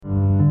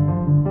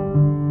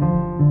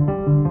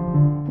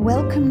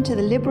Welcome to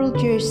the Liberal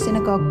Jewish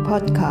Synagogue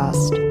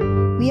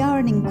podcast. We are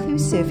an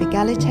inclusive,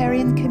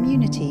 egalitarian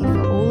community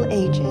for all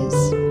ages.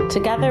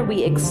 Together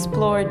we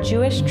explore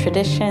Jewish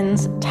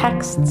traditions,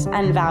 texts,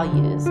 and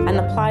values and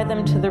apply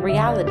them to the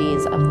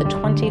realities of the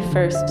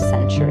 21st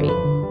century.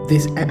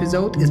 This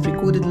episode is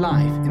recorded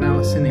live in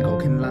our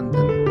synagogue in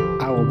London.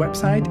 Our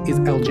website is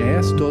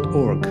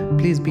ljs.org.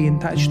 Please be in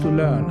touch to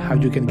learn how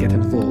you can get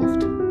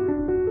involved.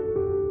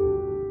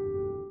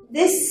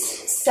 This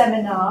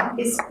seminar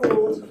is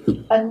called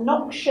A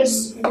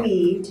Noxious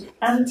Weed,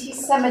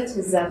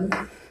 Anti-Semitism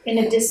in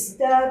a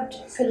Disturbed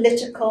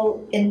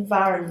Political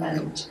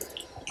Environment.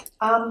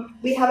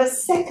 We have a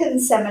second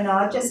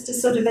seminar just to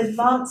sort of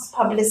advance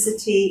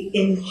publicity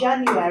in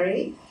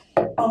January,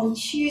 on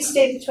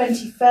Tuesday the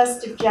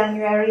 21st of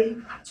January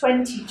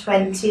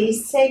 2020,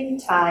 same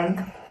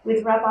time,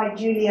 with Rabbi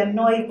Julia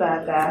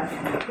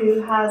Neuberger,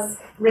 who has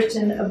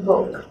written a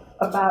book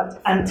about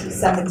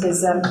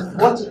anti-Semitism,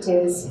 what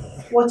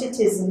it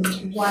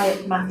isn't, why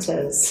it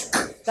matters.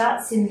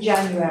 That's in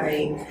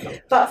January.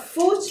 But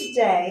for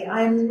today,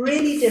 I'm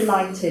really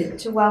delighted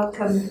to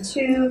welcome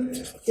two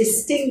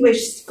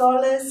distinguished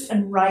scholars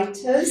and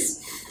writers,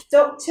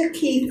 Dr.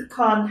 Keith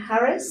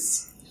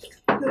Kahn-Harris,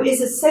 who is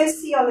a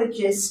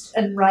sociologist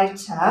and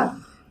writer.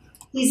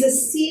 He's a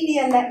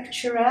senior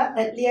lecturer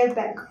at Leo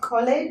Baeck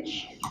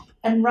College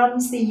and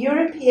runs the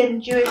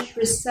European Jewish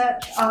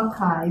Research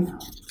Archive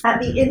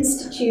at the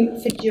Institute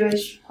for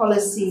Jewish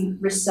Policy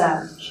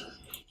Research.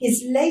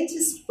 His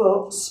latest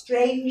book,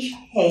 Strange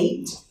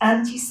Hate,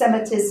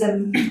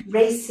 Anti-Semitism,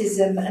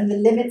 Racism, and the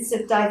Limits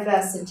of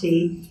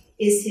Diversity,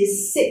 is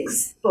his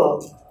sixth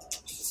book.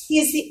 He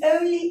is the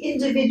only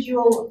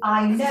individual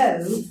I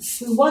know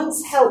who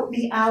once helped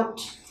me out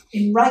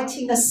in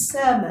writing a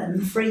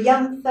sermon for a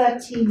young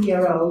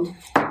 13-year-old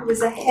who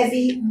was a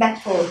heavy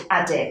metal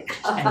addict.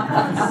 I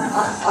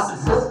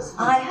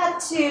had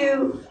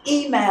to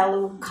email,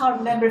 or can't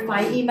remember if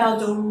I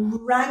emailed or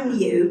rang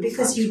you,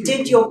 because you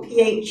did your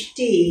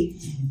PhD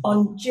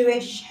on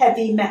Jewish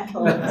heavy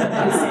metal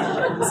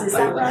musicians. Is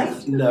that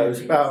right? No,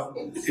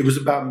 it was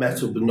about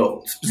metal, but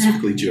not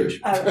specifically Jewish.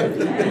 Oh,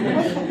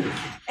 okay.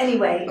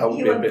 Anyway,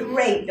 you were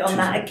great on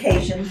that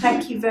occasion.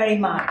 Thank you very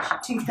much.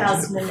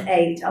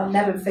 2008, I'll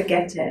never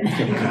forget it.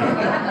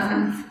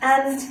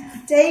 And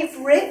Dave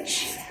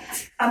Rich,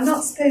 I'm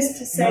not supposed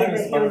to say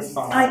that he was...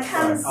 I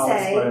can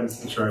say...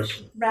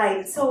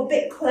 Right, it's all a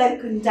bit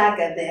cloak and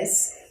dagger,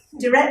 this.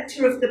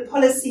 Director of the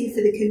Policy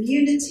for the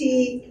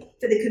Community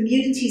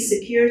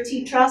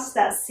Security Trust,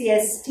 that's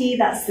CST,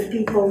 that's the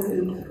people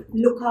who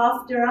look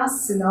after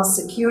us and our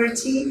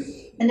security,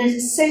 and an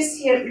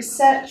Associate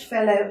Research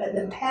Fellow at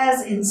the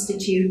Pears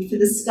Institute for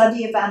the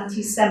Study of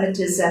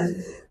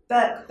Antisemitism,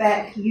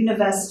 Birkbeck,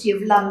 University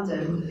of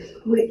London,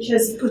 which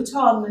has put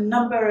on a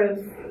number of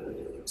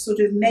sort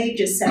of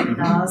major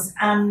seminars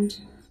and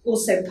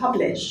also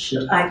published,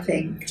 I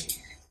think.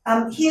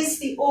 He is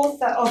the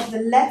author of The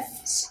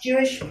Left's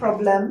Jewish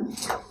Problem,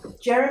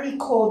 Jeremy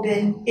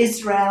Corbyn,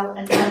 Israel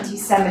and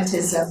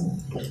Anti-Semitism.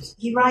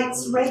 He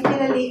writes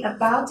regularly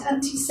about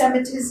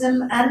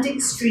anti-Semitism and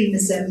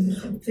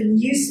extremism for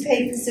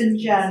newspapers and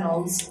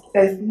journals,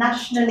 both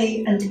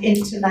nationally and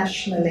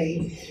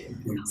internationally.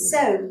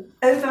 So,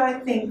 over, I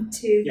think,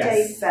 to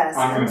Dave first.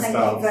 And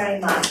thank you very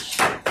much.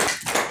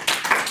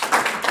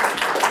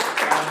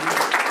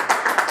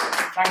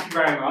 Thank you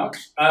very much.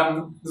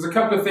 There's a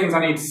couple of things I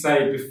need to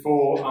say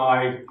before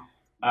I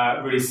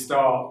really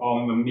start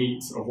on the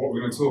meat of what we're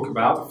going to talk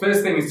about. The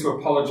first thing is to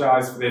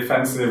apologise for the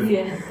offensive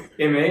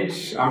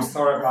image. I'm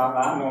sorry about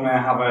that. Normally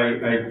I have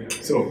a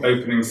sort of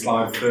opening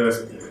slide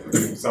first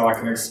so I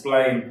can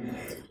explain.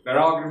 There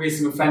are going to be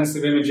some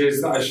offensive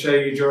images that I show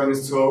you during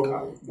this talk.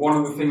 One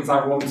of the things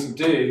I want to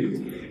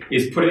do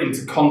is put it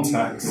into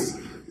context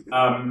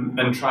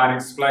and try and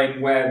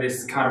explain where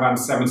this kind of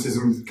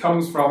anti-Semitism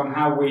comes from and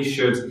how we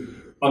should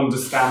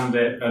understand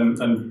it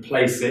and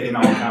place it in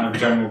our kind of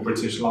general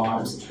British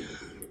lives.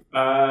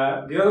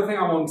 The other thing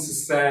I want to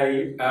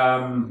say,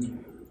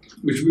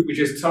 which we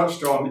just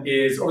touched on,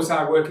 is obviously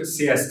I work at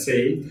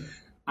CST,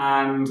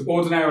 and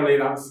ordinarily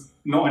that's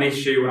not an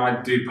issue when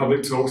I do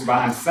public talks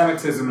about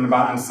anti-Semitism and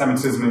about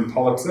anti-Semitism in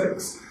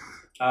politics.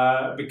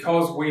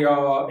 Because we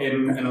are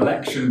in an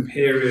election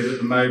period at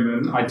the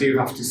moment, I do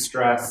have to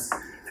stress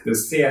that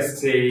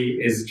CST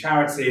is a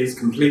charity, it's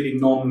completely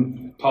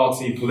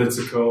non-party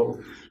political,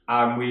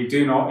 and we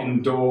do not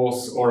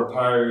endorse or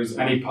oppose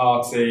any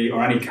party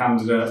or any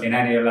candidate in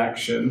any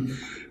election.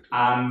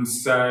 And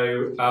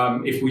so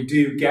if we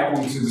do get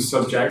onto the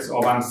subject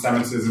of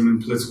anti-Semitism in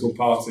political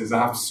parties, I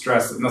have to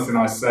stress that nothing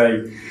I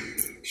say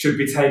should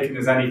be taken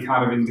as any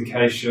kind of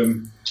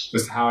indication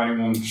as to how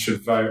anyone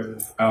should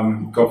vote.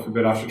 God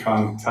forbid I should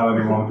try and tell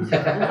anyone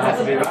how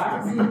to do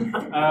that.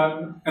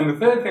 And the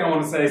third thing I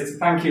want to say is to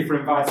thank you for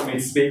inviting me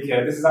to speak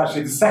here. This is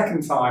actually the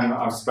second time that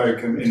I've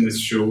spoken in this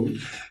shul.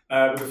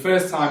 The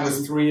first time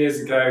was 3 years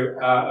ago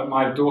at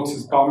my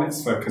daughter's bar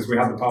mitzvah, because we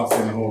had the party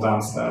in the hall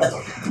downstairs.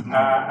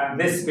 And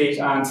this speech,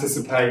 I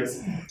anticipate,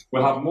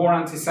 will have more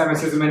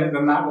anti-Semitism in it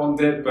than that one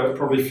did, but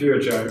probably fewer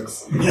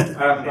jokes. But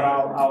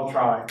I'll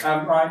try.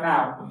 Right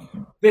now,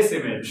 this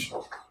image.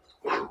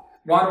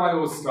 Why do I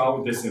always start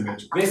with this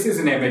image? This is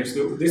an image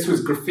this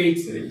was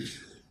graffiti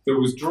that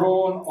was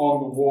drawn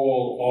on the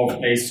wall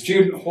of a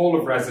student hall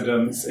of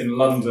residence in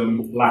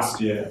London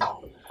last year.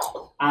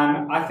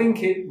 And I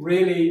think it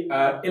really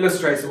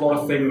illustrates a lot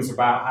of things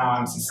about how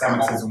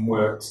anti-Semitism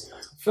works.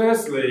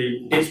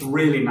 Firstly, it's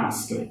really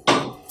nasty.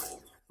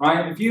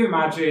 Right? If you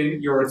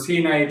imagine you're a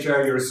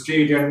teenager, you're a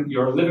student,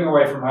 you're living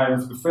away from home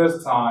for the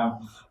first time,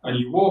 and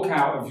you walk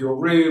out of your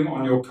room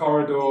on your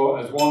corridor,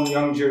 as one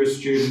young Jewish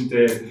student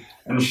did,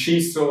 and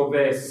she saw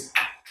this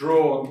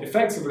drawn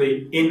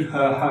effectively in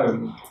her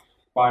home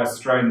by a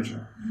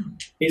stranger.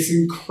 It's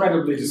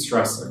incredibly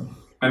distressing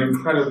and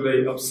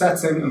incredibly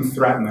upsetting and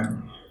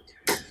threatening.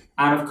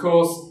 And of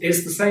course,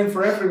 it's the same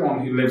for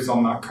everyone who lives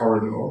on that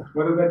corridor,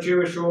 whether they're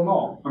Jewish or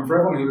not, and for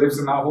everyone who lives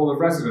in that hall of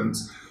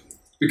residence.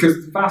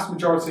 Because the vast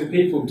majority of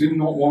people do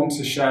not want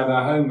to share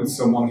their home with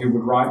someone who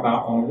would write that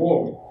on a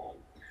wall.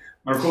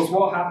 And of course,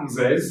 what happens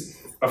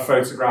is a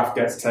photograph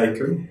gets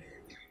taken,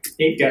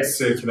 it gets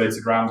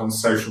circulated around on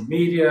social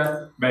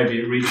media, maybe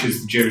it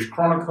reaches the Jewish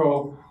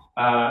Chronicle,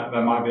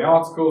 there might be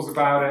articles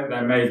about it,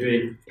 there may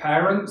be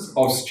parents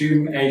of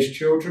student-aged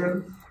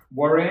children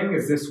worrying,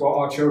 is this what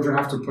our children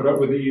have to put up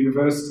with at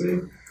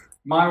university?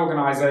 My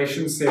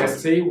organisation,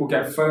 CST, will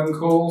get phone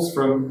calls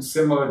from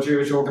similar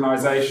Jewish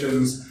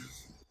organisations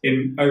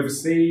in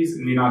overseas,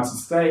 in the United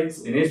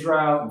States, in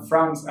Israel, in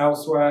France,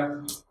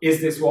 elsewhere.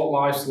 Is this what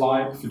life's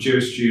like for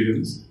Jewish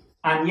students?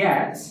 And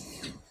yet,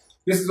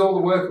 this is all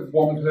the work of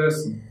one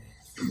person.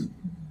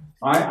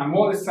 Right? And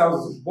what this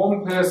tells us is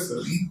one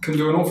person can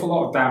do an awful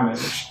lot of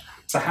damage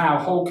to how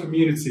whole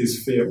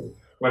communities feel,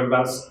 whether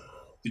that's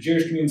the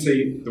Jewish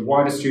community, the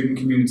wider student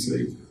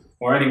community,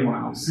 or anyone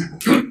else.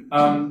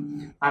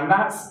 And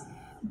that's,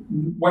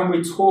 when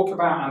we talk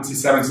about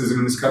anti-Semitism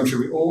in this country,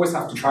 we always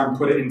have to try and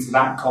put it into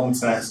that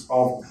context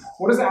of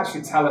what does it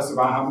actually tell us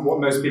about what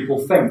most people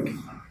think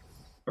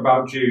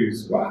about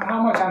Jews? Well,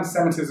 how much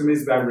anti-Semitism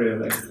is there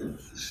really?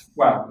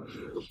 Well,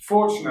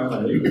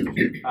 fortunately,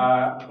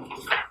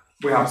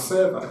 we have a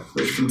survey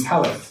which can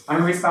tell us. I'm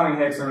going to be standing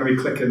here because I'm going to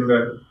be clicking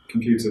the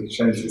computer to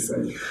change this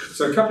thing.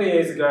 So a couple of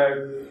years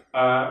ago,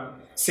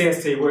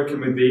 CST, working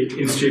with the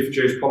Institute for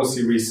Jewish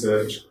Policy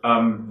Research,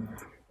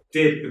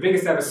 did the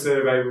biggest ever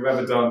survey we've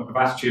ever done of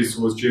attitudes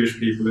towards Jewish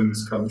people in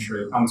this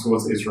country and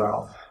towards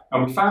Israel.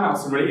 And we found out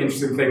some really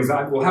interesting things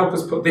that will help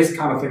us put this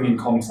kind of thing in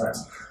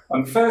context.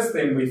 And the first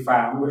thing we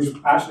found, which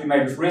actually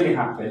made us really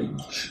happy,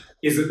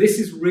 is that this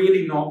is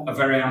really not a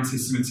very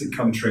anti-Semitic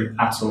country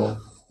at all.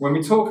 When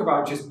we talk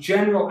about just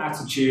general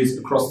attitudes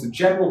across the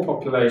general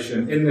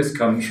population in this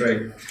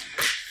country,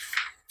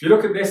 if you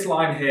look at this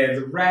line here,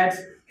 the red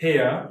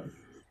here,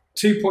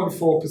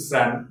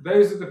 2.4%,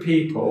 those are the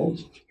people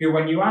who,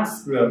 when you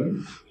ask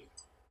them,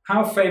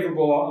 how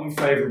favourable or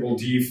unfavourable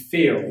do you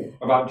feel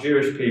about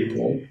Jewish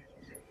people,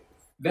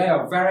 they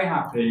are very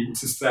happy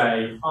to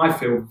say, I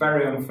feel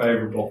very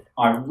unfavourable.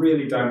 I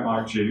really don't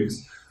like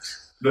Jews.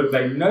 That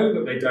they know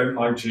that they don't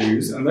like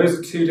Jews, and those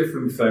are two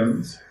different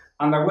things,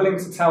 and they're willing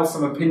to tell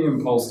some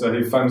opinion pollster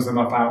who phones them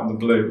up out of the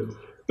blue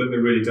that they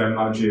really don't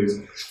like Jews.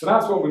 So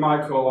that's what we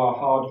might call our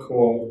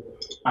hardcore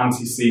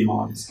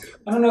anti-Semites.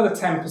 And another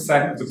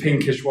 10% of the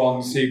pinkish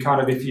ones who kind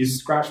of, if you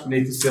scratch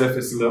beneath the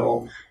surface a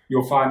little,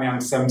 you'll find the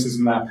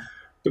anti-Semitism there.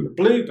 But the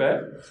blue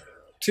bit,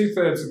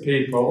 2/3 of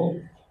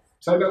people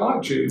say they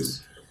like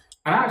Jews.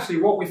 And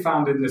actually what we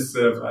found in this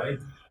survey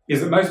is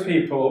that most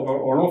people,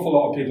 or an awful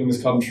lot of people in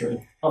this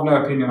country, have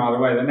no opinion either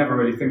way. They never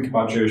really think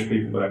about Jewish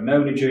people. They don't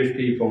know any Jewish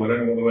people. They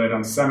don't know what the word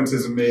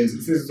anti-Semitism means.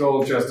 This is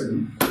all just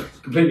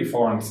completely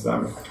foreign to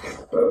them.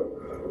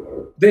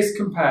 But this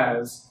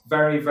compares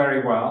very,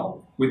 very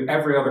well with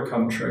every other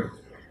country,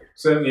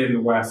 certainly in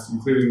the West,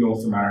 including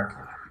North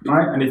America.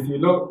 Right? And if you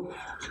look,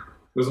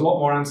 there's a lot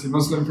more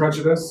anti-Muslim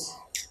prejudice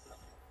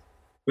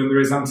than there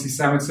is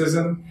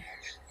anti-Semitism.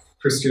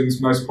 Christians,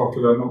 most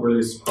popular, not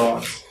really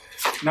surprised.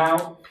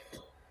 Now,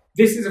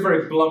 this is a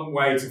very blunt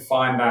way to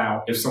find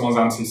out if someone's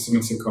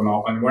anti-Semitic or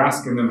not, and we're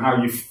asking them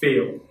how you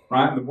feel,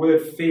 right? The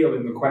word feel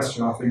in the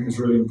question, I think, is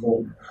really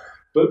important.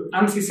 But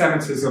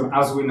anti-Semitism,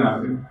 as we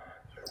know,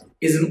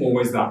 isn't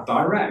always that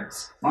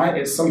direct,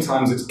 right?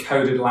 Sometimes it's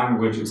coded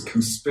language, it's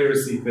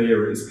conspiracy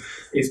theories,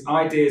 it's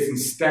ideas and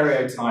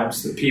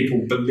stereotypes that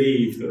people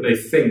believe, that they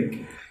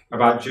think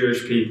about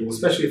Jewish people,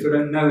 especially if they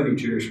don't know any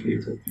Jewish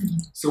people.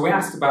 So we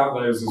asked about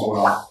those as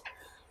well.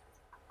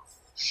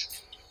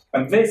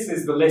 And this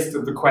is the list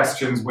of the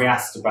questions we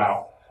asked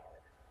about.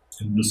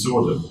 In this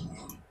order?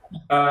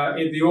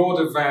 The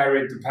order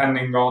varied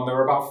depending on, there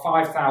were about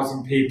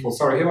 5,000 people.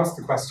 Sorry, who asked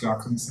the question? I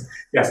couldn't see.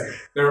 Yes,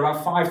 there are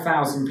about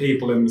 5,000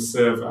 people in the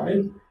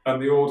survey,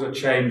 and the order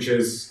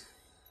changes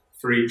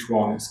for each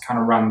one. It's kind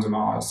of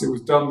randomised. It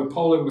was done, the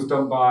polling was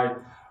done by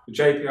the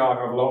JPR,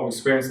 who have a lot of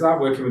experience with that,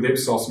 working with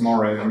Ipsos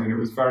Mori. I mean, it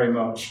was very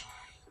much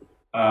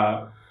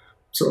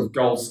sort of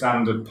gold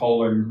standard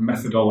polling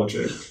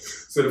methodology.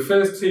 So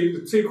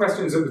the two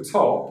questions at the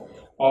top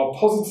are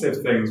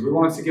positive things. We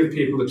wanted to give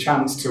people the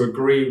chance to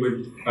agree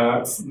with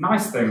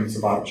nice things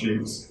about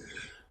Jews.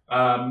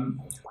 And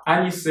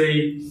you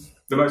see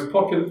the most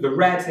popular, the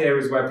red here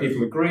is where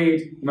people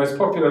agreed. The most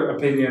popular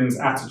opinions,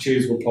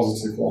 attitudes were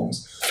positive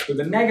ones. But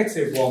the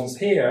negative ones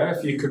here,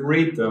 if you can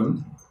read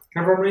them,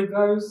 can everyone read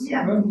those?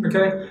 Yeah.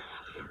 Okay.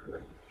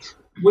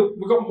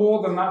 We've got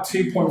more than that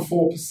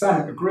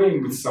 2.4%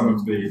 agreeing with some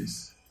of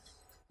these,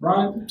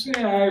 right?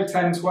 10,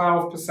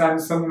 12%,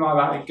 something like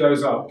that, it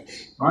goes up,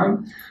 right?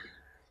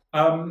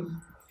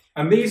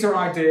 And these are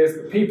ideas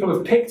that people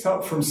have picked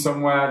up from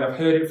somewhere, they've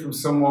heard it from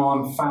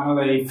someone,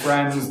 family,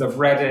 friends, they've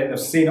read it, they've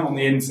seen it on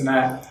the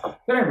internet.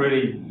 They don't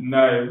really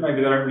know,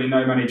 maybe they don't really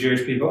know many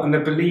Jewish people, and they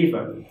believe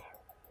it.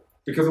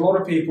 Because a lot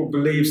of people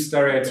believe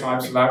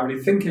stereotypes without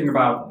really thinking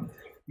about them.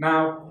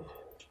 Now,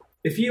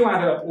 if you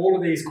add up all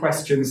of these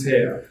questions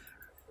here,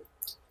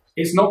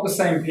 it's not the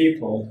same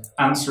people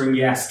answering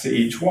yes to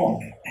each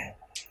one.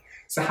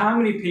 So how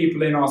many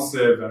people in our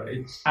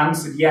survey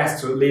answered yes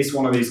to at least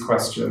one of these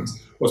questions?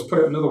 Or to put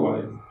it another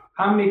way,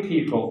 how many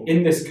people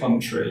in this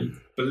country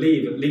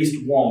believe at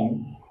least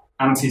one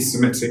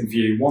anti-Semitic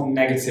view, one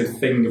negative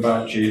thing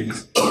about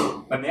Jews?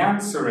 And the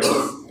answer is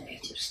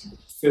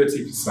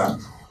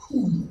 30%.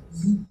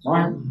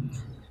 Right?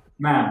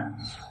 Now,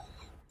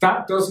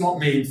 that does not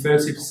mean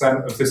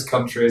 30% of this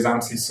country is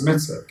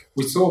anti-Semitic.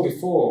 We saw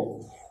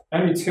before,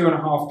 only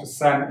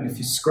 2.5%, and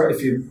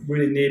if you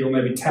really need, or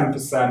maybe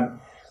 10%,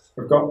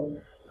 we've got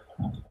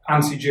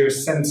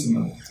anti-Jewish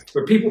sentiment.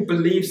 But people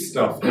believe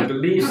stuff, they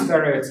believe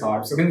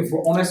stereotypes. I mean, if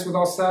we're honest with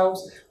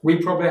ourselves, we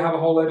probably have a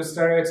whole load of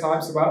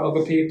stereotypes about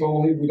other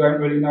people who we don't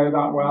really know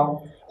that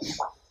well.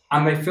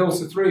 And they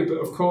filter through. But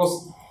of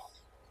course,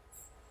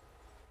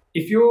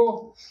 if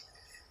you're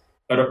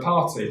at a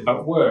party,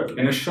 at work,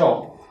 in a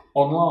shop,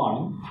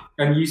 online,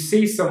 and you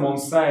see someone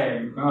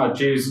saying,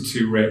 Jews are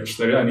too rich,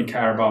 they only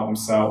care about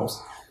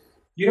themselves,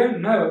 you don't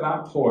know at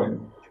that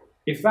point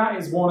if that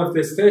is one of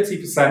this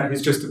 30%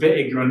 who's just a bit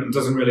ignorant and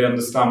doesn't really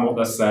understand what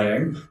they're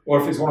saying, or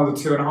if it's one of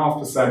the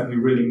 2.5% who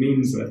really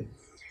means it.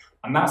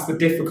 And that's the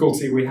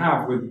difficulty we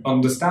have with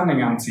understanding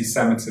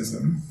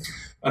anti-Semitism,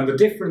 and the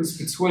difference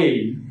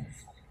between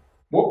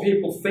what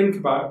people think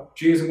about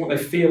Jews and what they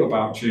feel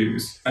about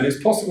Jews. And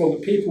it's possible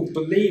that people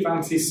believe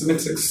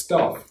anti-Semitic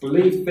stuff,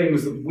 believe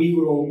things that we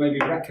would all maybe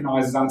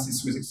recognise as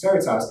anti-Semitic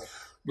stereotypes,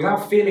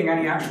 without feeling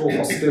any actual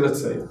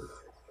hostility.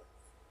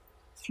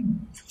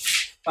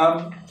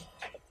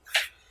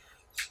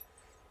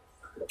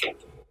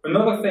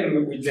 Another thing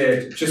that we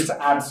did, just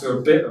to add to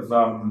a bit of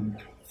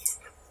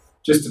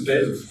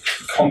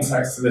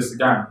context to this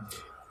again,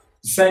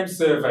 the same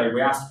survey, we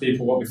asked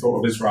people what they thought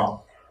of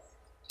Israel.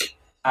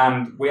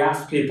 And we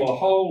asked people a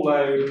whole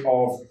load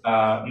of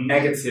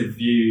negative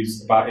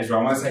views about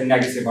Israel. When I say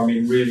negative, I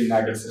mean really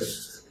negative.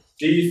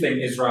 Do you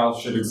think Israel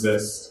should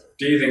exist?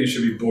 Do you think it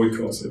should be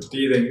boycotted? Do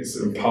you think it's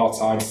an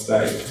apartheid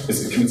state?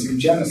 Is it committing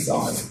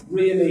genocide?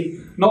 Really,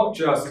 not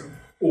just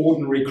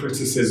ordinary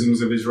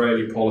criticisms of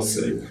Israeli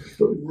policy,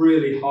 but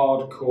really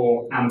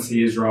hardcore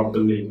anti-Israel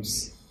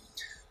beliefs.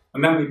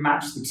 And then we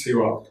match the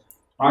two up,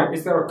 right?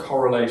 Is there a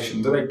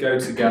correlation? Do they go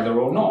together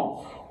or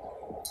not?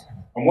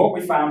 And what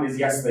we found is,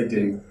 yes, they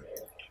do.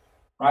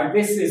 Right?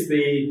 This is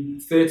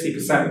the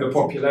 30% of the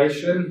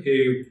population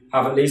who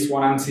have at least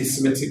one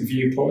anti-Semitic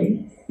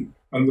viewpoint.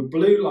 And the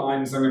blue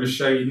lines I'm going to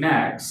show you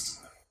next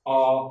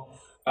are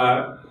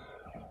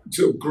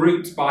sort of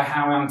grouped by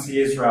how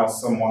anti-Israel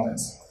someone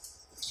is.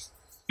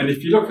 And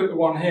if you look at the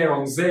one here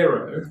on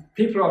 0,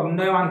 people who have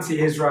no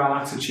anti-Israel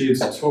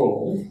attitudes at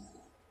all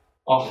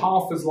are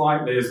half as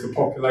likely as the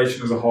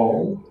population as a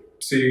whole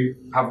to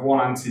have one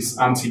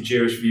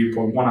anti-Jewish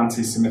viewpoint, one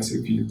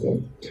anti-Semitic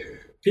viewpoint.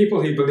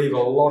 People who believe a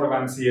lot of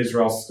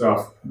anti-Israel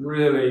stuff,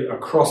 really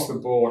across the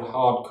board,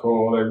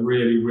 hardcore, they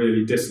really,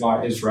 really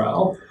dislike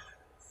Israel,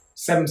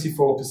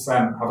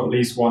 74% have at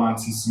least one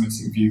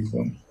anti-Semitic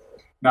viewpoint.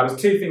 Now,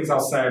 there's two things I'll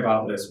say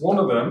about this. One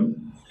of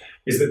them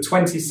is that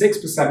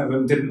 26% of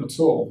them didn't at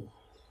all.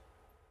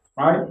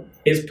 Right?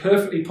 It's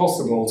perfectly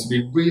possible to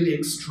be really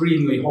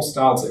extremely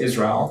hostile to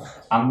Israel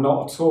and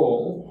not at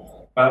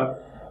all,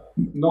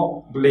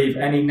 not believe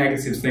any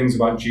negative things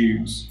about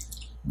Jews.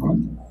 Right?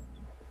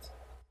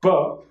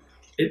 But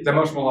they're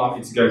much more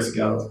likely to go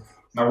together.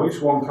 Now, which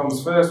one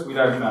comes first, we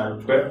don't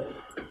know, but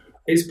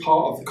it's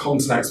part of the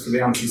context for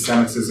the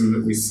anti-Semitism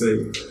that we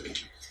see.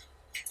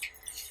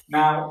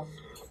 Now,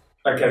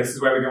 okay, this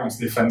is where we go on to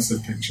the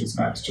offensive pictures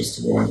next, just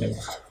to warn you.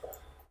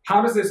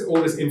 How does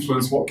all this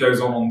influence what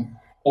goes on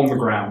the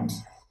ground,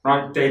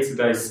 right?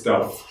 Day-to-day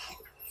stuff.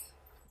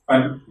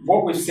 And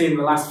what we've seen in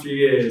the last few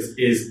years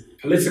is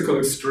political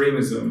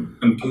extremism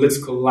and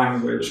political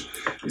language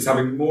is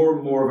having more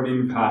and more of an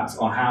impact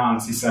on how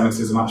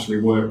anti-Semitism actually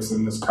works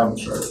in this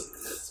country.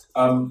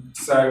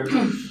 So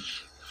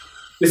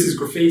this is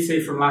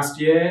graffiti from last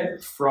year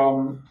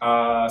from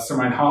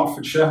somewhere in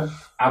Hertfordshire.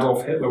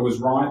 Adolf Hitler was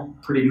right,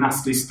 pretty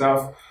nasty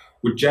stuff.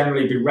 Would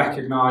generally be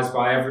recognised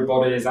by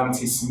everybody as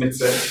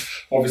anti-Semitic,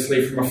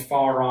 obviously from a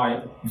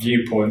far-right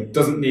viewpoint.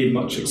 Doesn't need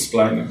much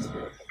explaining.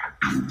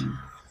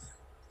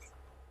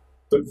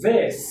 But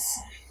this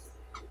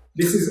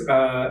this is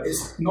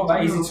it's not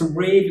that easy to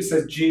read. It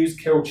says Jews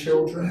kill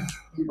children,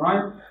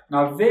 right?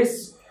 Now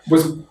this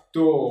was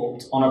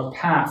daubed on a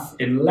path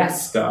in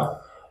Leicester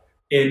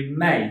in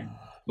May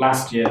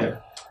last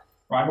year,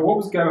 right? What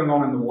was going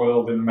on in the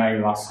world in May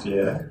last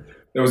year?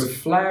 There was a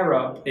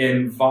flare-up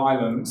in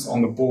violence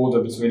on the border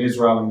between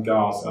Israel and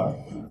Gaza.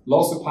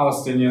 Lots of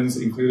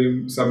Palestinians,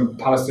 including some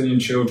Palestinian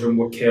children,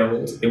 were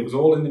killed. It was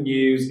all in the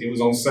news. It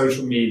was on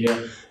social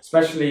media,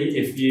 especially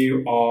if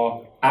you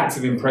are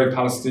active in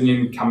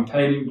pro-Palestinian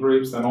campaigning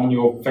groups and on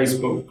your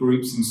Facebook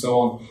groups and so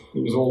on.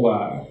 It was all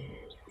there.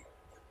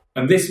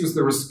 And this was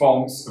the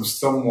response of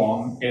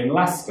someone in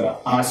Leicester.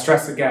 And I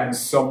stress again,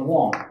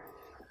 someone.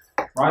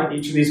 Right?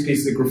 Each of these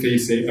pieces of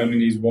graffiti only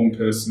needs one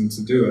person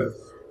to do it.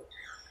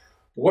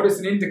 What it's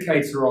an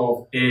indicator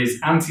of is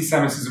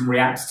anti-Semitism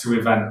reacts to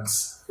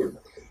events.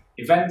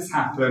 Events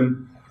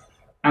happen,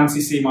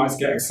 anti-Semites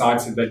get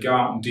excited, they go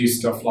out and do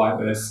stuff like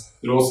this.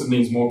 It also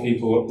means more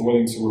people are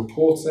willing to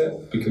report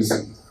it because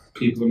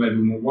people are maybe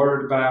more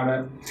worried about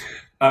it.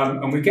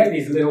 And we get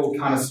these little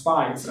kind of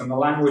spikes, and the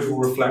language will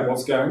reflect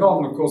what's going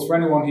on. And of course, for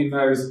anyone who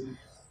knows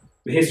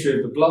the history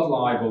of the blood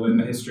libel in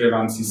the history of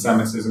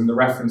anti-Semitism, the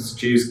reference to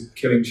Jews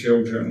killing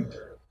children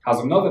has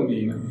another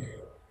meaning.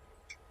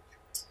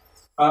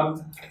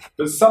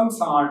 But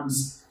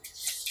sometimes,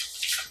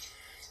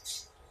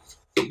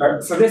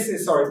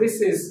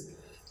 this is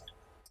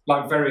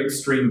like very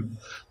extreme.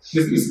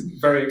 This is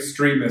very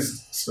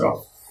extremist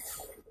stuff.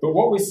 But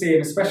what we see,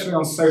 and especially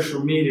on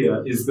social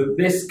media, is that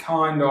this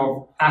kind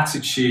of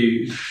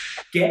attitude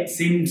gets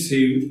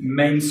into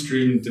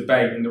mainstream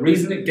debate. And the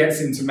reason it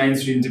gets into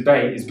mainstream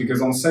debate is because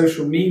on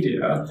social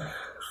media,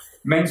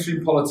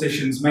 mainstream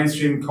politicians,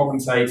 mainstream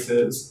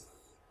commentators,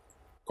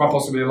 quite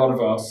possibly a lot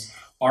of us,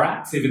 are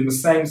active in the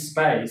same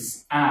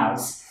space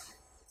as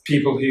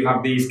people who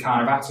have these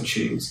kind of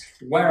attitudes.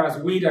 Whereas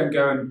we don't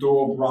go and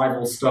daub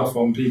rival stuff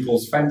on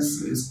people's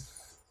fences,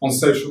 on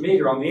social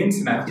media, on the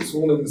internet, it's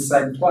all in the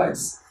same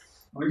place.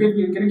 I'm going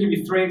to give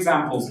you 3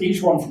 examples,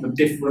 each one from a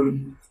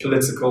different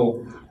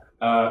political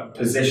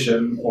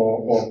position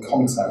or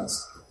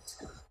context.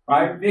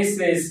 Right? This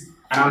is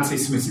an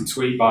anti-Semitic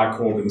tweet by a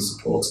Corbyn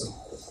supporter.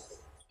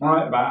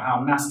 Right, about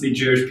how nasty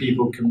Jewish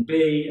people can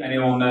be, and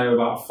you all know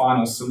about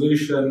final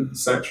solution,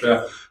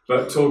 etc.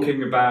 But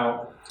talking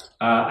about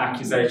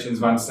accusations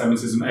of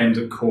anti-Semitism aimed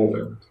at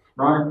Corbyn.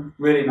 Right?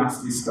 Really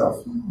nasty stuff.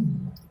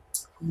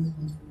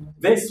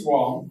 This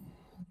one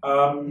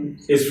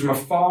is from a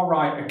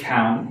far-right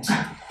account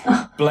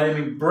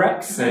blaming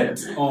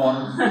Brexit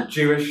on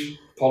Jewish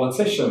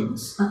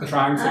politicians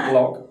trying to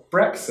block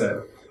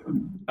Brexit.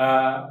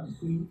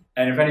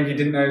 And if any of you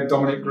didn't know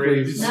Dominic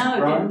Greaves,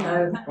 no, right? I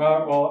didn't know.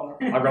 Well,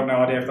 I've got no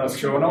idea if that's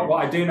true or not.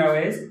 What I do know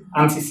is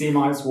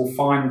anti-Semites will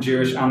find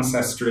Jewish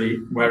ancestry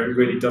where it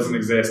really doesn't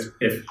exist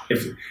if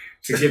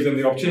to give them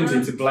the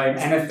opportunity to blame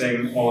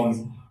anything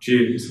on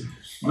Jews.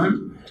 Right?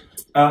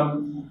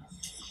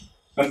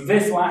 And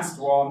this last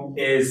one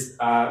is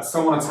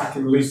someone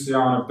attacking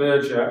Luciana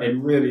Berger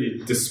in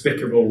really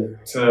despicable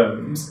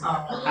terms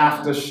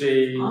after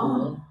she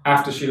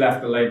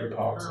left the Labour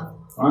Party.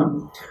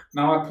 Right?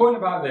 Now, my point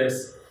about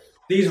this,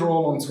 these are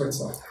all on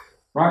Twitter,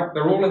 right?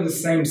 They're all in the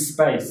same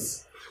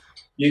space.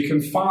 You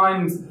can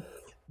find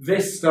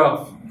this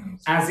stuff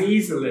as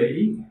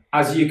easily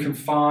as you can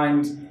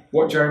find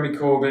what Jeremy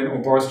Corbyn or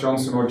Boris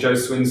Johnson or Joe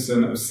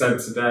Swinson have said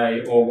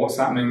today, or what's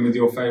happening with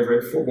your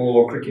favourite football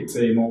or cricket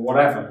team or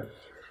whatever.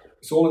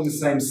 It's all in the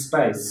same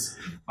space.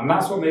 And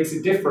that's what makes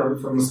it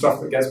different from the stuff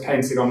that gets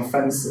painted on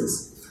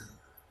fences.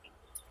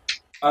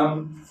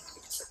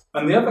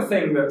 And the other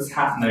thing that's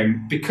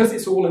happening, because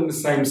it's all in the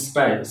same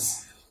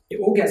space, it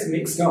all gets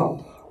mixed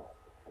up.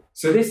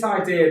 So this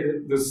idea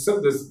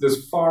that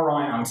there's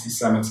far-right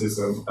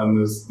anti-Semitism and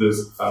there's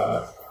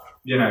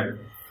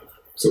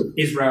sort of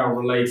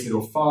Israel-related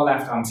or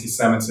far-left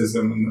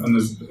anti-Semitism and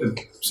there's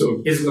sort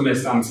of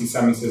Islamist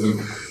anti-Semitism,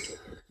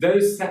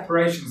 those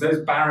separations,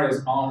 those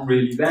barriers aren't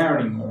really there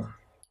anymore.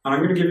 And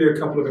I'm going to give you a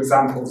couple of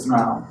examples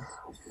now.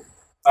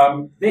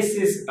 This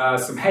is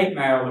some hate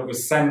mail that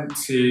was sent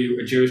to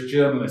a Jewish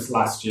journalist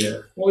last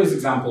year. All these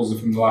examples are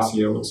from the last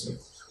year or two.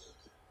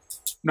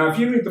 Now, if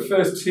you read the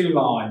first 2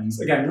 lines,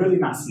 again, really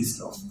nasty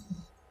stuff.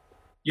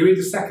 You read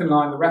the second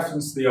line, the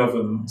reference to the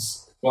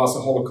ovens, well, that's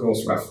a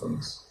Holocaust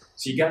reference.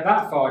 So you get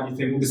that far and you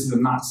think, well, this is a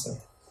Nazi.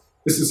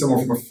 This is someone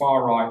from a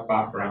far-right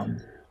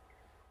background.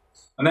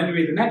 And then you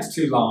read the next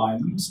 2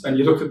 lines and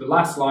you look at the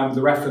last line with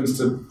the reference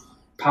to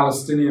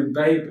Palestinian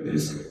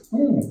babies.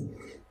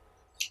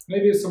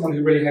 Maybe it's someone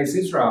who really hates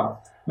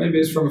Israel. Maybe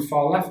it's from a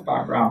far-left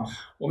background.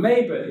 Or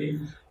maybe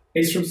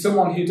it's from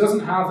someone who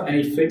doesn't have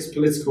any fixed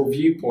political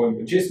viewpoint,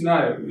 but just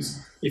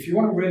knows if you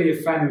want to really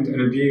offend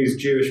and abuse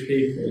Jewish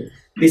people,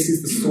 this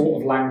is the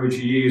sort of language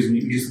you use, and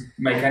you can just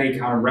make any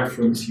kind of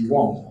reference you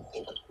want.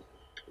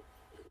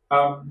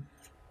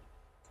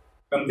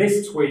 And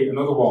this tweet,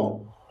 another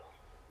one,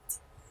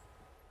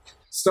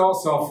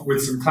 starts off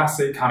with some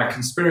classic kind of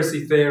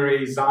conspiracy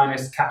theory.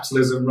 Zionist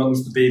capitalism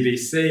runs the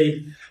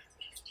BBC.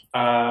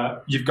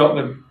 You've got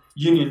the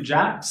Union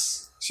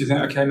Jacks, So you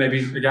think, okay, maybe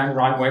again,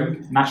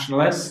 right-wing,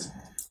 nationalist.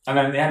 And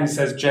then at the end it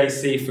says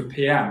JC for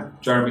PM,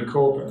 Jeremy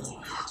Corbyn.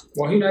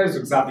 Well, who knows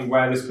exactly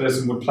where this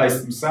person would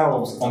place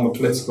themselves on the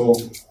political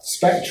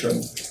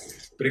spectrum.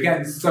 But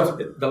again,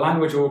 the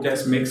language all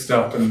gets mixed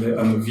up, and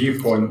the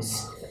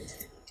viewpoints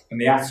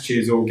and the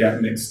attitudes all get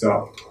mixed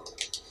up.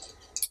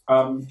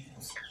 And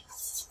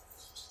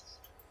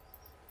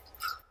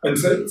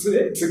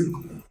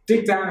to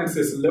dig down into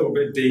this a little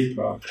bit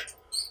deeper,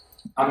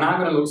 I'm now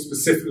going to look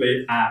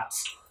specifically at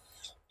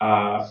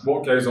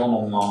what goes on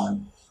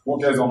online,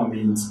 what goes on the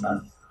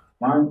internet.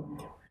 Right?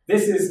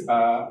 This is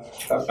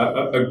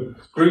a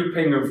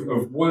grouping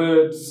of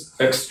words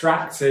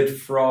extracted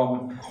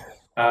from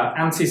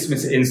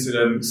anti-Semitic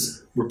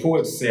incidents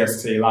reported to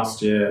CST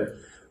last year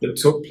that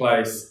took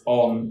place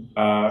on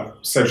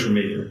social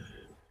media,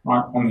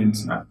 right, on the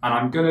internet. And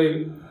I'm going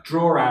to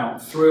draw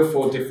out 3 or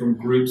 4 different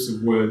groups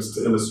of words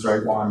to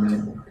illustrate what I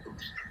mean.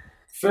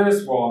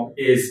 First one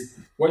is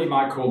what you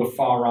might call the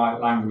far-right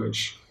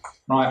language,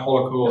 right?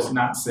 Holocaust,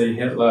 Nazi,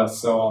 Hitler,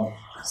 so on.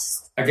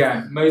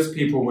 Again, most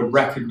people would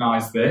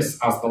recognise this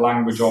as the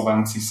language of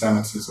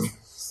anti-Semitism.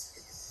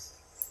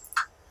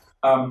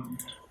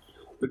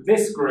 But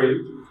this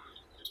group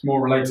is more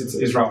related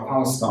to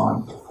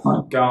Israel-Palestine,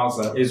 right?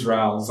 Gaza,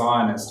 Israel,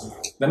 Zionist.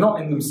 They're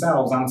not in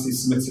themselves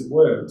anti-Semitic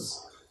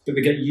words, but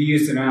they get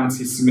used in an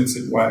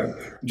anti-Semitic way.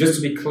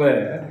 Just to be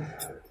clear,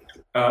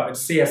 at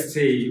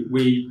CST,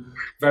 we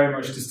very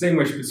much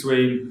distinguish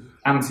between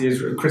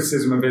anti-Israel,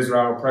 criticism of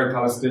Israel,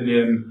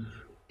 pro-Palestinian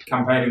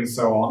campaigning and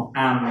so on,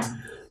 and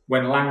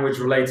when language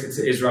related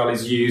to Israel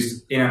is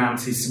used in an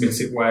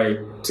anti-Semitic way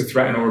to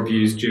threaten or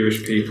abuse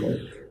Jewish people,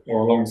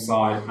 or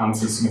alongside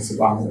anti-Semitic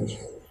language.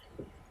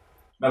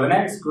 Now the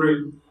next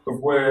group of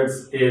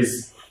words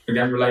is,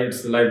 again, related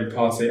to the Labour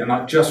Party, and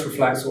that just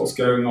reflects what's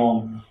going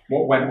on,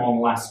 what went on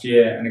last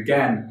year. And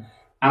again,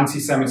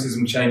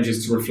 anti-Semitism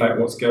changes to reflect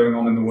what's going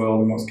on in the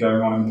world and what's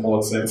going on in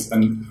politics.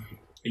 And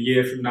a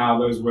year from now,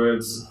 those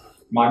words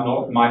might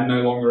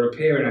no longer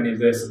appear in any of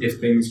this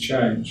if things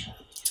change.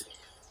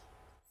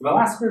 The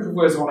last group of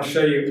words I want to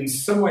show you in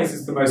some ways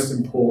is the most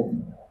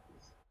important,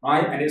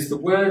 right? And it's the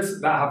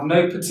words that have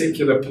no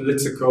particular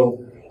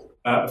political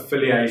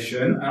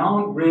affiliation and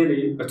aren't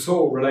really at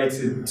all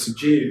related to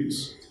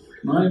Jews,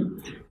 right?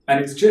 And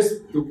it's just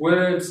the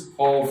words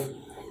of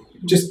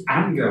just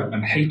anger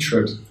and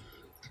hatred,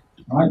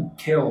 right?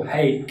 Kill,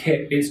 hate,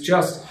 kick. It's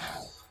just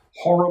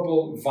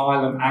horrible,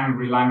 violent,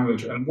 angry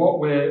language. And what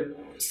we're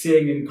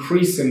seeing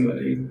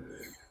increasingly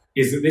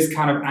is that this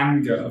kind of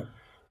anger,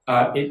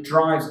 it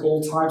drives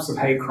all types of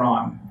hate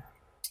crime.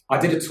 I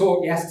did a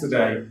talk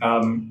yesterday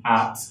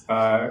at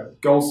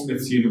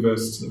Goldsmiths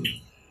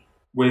University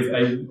with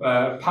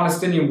a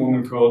Palestinian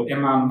woman called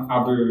Iman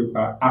Abu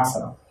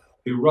Atta,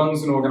 who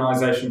runs an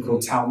organisation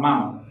called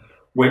Talmana,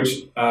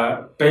 which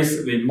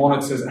basically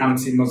monitors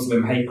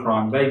anti-Muslim hate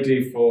crime. They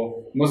do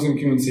for Muslim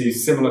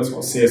communities similar to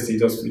what CST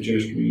does for the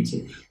Jewish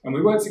community. And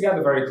we worked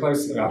together very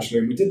closely, actually,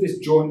 and we did this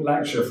joint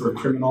lecture for a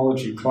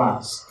criminology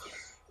class,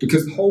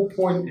 because the whole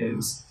point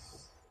is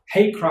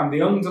hate crime,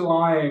 the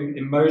underlying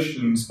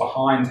emotions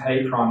behind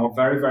hate crime are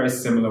very, very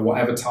similar,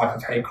 whatever type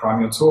of hate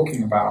crime you're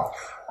talking about.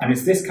 And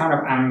it's this kind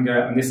of anger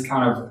and this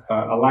kind of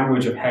a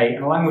language of hate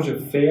and a language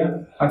of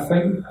fear, I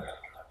think,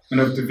 and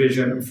of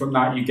division. And from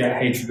that, you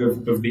get hatred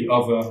of the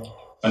other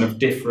and of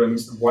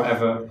difference, of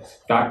whatever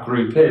that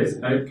group is.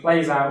 And it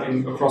plays out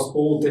across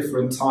all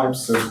different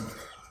types of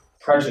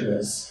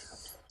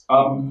prejudice.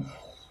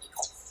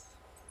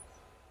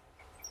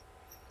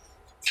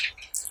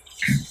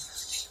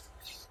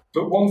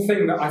 But one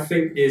thing that I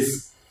think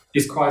is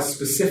quite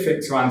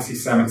specific to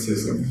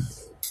anti-Semitism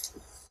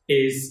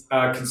is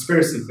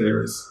conspiracy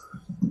theories,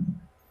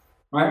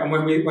 right? And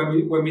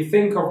when we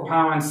think of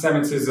how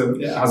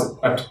anti-Semitism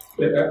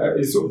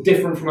is sort of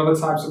different from other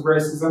types of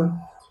racism,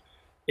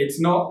 it's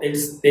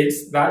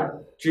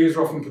that Jews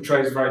are often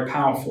portrayed as very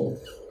powerful,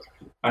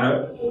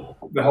 and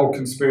the whole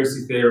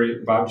conspiracy theory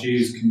about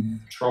Jews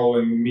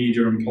controlling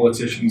media and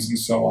politicians and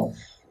so on.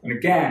 And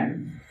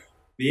again,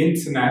 the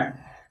internet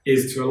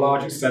is to a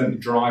large extent the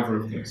driver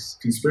of this.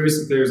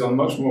 Conspiracy theories are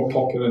much more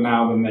popular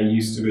now than they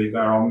used to be.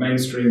 There are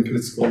mainstream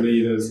political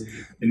leaders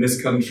in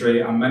this country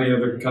and many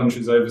other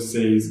countries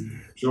overseas,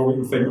 sure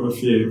we can think of a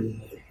few,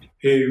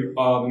 who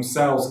are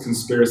themselves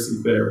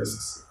conspiracy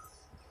theorists.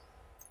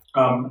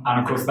 And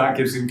of course that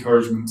gives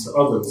encouragement to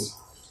others.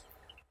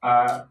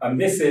 And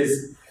this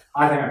is,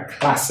 I think, a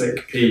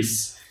classic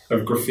piece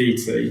of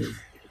graffiti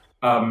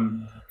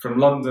from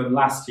London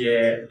last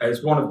year.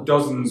 It's one of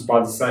dozens by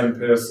the same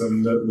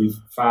person that we've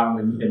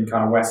found in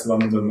kind of West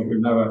London that we've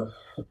never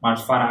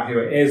managed to find out who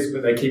it is,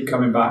 but they keep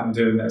coming back and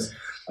doing this.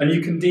 And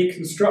you can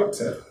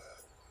deconstruct it,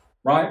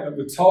 right? At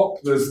the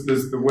top, there's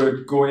the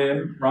word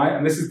goyim, right?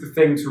 And this is the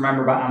thing to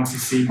remember about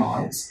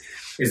anti-Semites,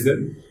 is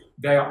that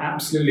they are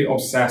absolutely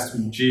obsessed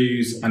with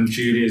Jews and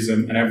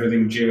Judaism and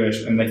everything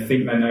Jewish, and they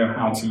think they know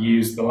how to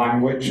use the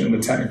language and the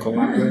technical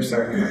language,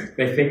 so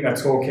they think they're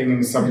talking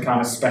in some kind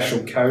of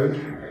special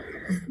code.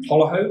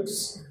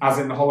 Holocaust, as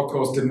in the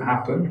Holocaust didn't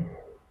happen,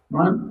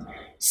 right?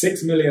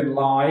 6 million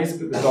lies,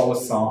 but the dollar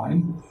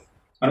sign.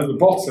 And at the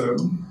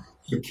bottom,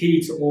 the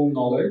key to all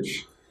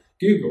knowledge,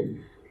 Google.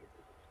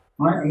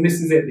 Right? And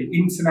this is it. The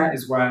internet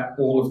is where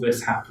all of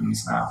this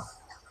happens now.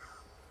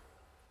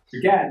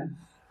 Again,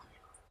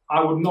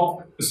 I would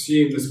not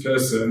assume this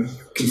person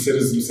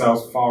considers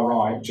themselves far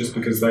right just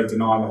because they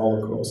deny the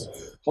Holocaust.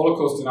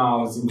 Holocaust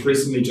denial has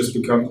increasingly just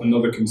become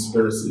another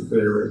conspiracy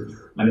theory,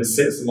 and it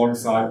sits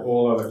alongside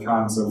all other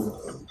kinds of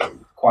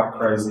quite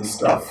crazy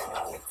stuff.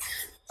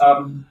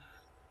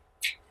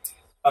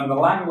 And the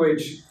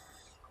language,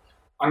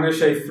 I'm going to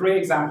show you 3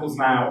 examples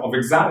now of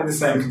exactly the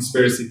same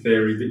conspiracy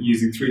theory, but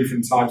using 3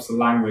 different types of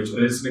language.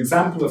 And it's an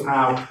example of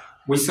how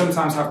we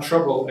sometimes have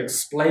trouble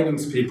explaining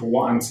to people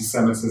what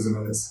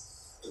anti-Semitism is.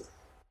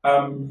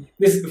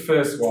 This is the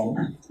first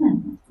one,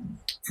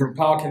 from a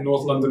park in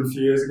North London a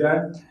few years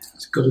ago.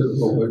 It's got a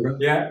little way around.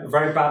 Yeah, a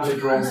very badly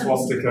drawn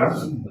swastika.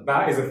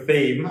 That is a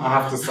theme, I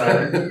have to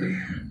say.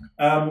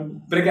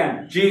 But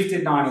again, Jews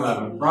did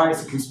 9/11, right?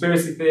 It's a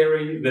conspiracy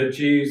theory that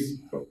Jews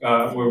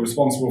were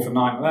responsible for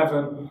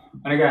 9/11.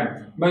 And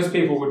again, most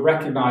people would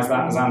recognise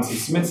that as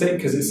anti-Semitic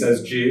because it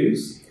says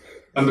Jews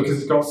and because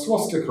it's got a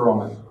swastika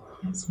on it,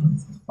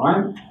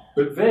 right?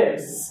 But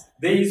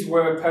these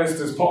were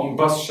posters put on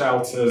bus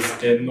shelters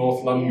in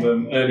North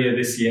London earlier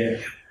this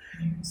year,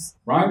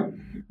 right?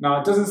 Now,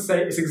 it doesn't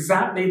say, it's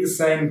exactly the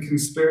same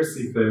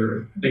conspiracy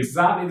theory,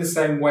 exactly the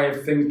same way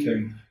of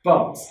thinking,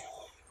 but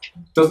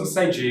it doesn't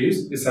say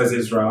Jews, it says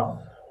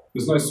Israel.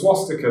 There's no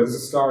swastika, there's a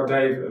Star of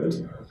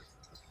David.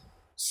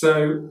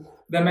 So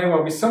there may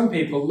well be some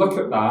people look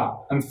at that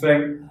and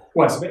think,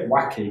 well, it's a bit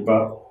wacky,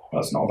 but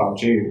that's not about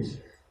Jews.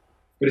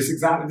 But it's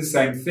exactly the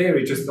same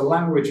theory, just the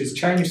language has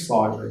changed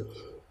slightly.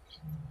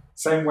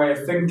 Same way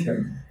of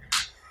thinking.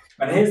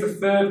 And here's the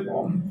third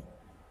one.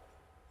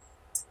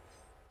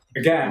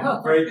 Again,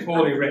 very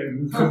poorly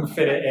written, couldn't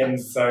fit it in,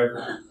 so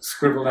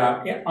scribbled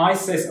out. Yeah,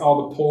 ISIS are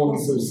the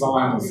pawns of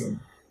Zionism.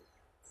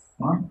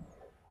 Right?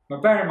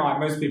 Now bear in mind,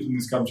 most people in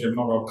this country have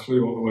not got a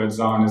clue what the word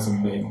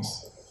Zionism means.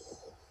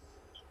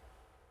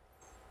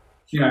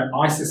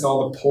 ISIS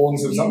are the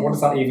pawns of Zionism. What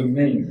does that even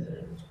mean?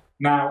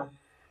 Now,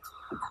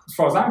 as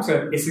far as I'm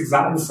concerned, it's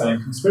exactly the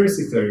same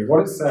conspiracy theory.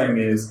 What it's saying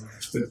is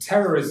that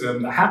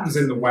terrorism that happens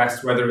in the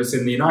West, whether it's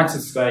in the United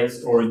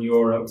States or in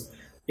Europe,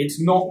 it's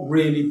not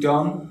really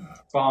done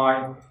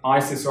by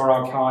ISIS or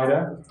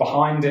Al-Qaeda.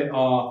 Behind it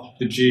are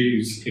the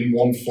Jews in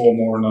one form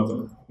or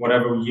another,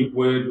 whatever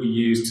word we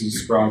use to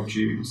describe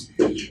Jews.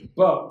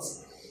 But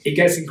it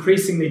gets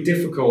increasingly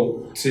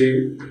difficult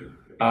to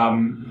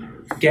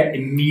get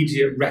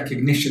immediate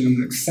recognition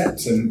and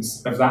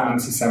acceptance of that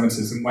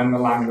anti-Semitism when the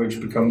language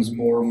becomes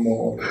more and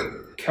more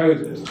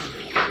coded.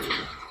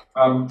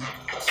 And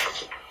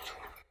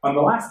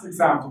the last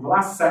example, the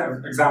last set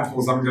of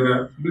examples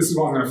this is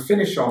what I'm going to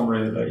finish on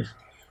really.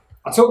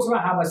 I talked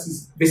about how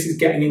this is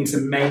getting into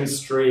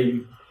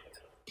mainstream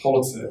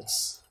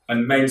politics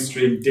and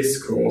mainstream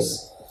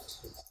discourse.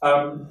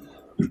 And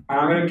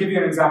I'm going to give you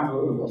an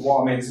example of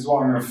what I mean. This is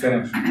what I'm going to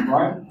finish,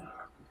 right?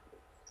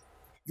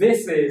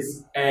 This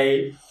is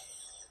a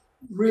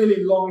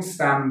really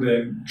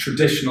long-standing,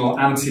 traditional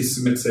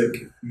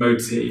anti-Semitic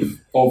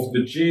motif of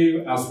the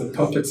Jew as the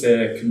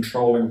puppeteer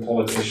controlling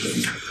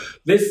politicians.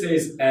 This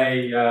is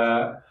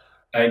a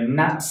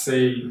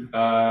Nazi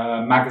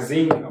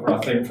magazine cover, I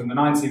think, from the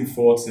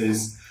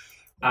 1940s,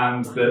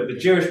 and the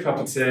Jewish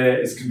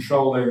puppeteer is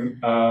controlling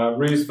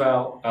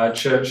Roosevelt,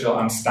 Churchill,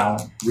 and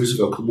Stalin.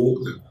 Roosevelt could walk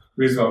then.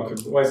 Roosevelt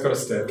could. Well, he's got a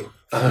stick.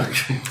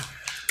 Okay.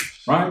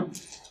 Right?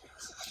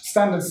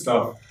 Standard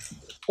stuff.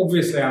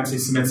 Obviously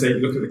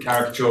anti-Semitic, look at the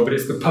caricature, but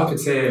it's the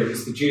puppeteer,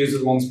 it's the Jews are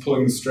the ones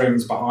pulling the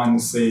strings behind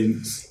the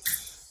scenes.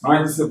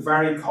 Right? It's a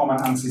very common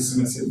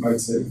anti-Semitic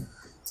motif.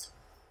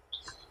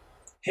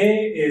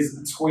 Here is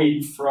a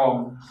tweet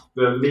from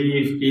the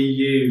Leave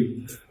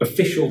EU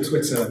official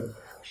Twitter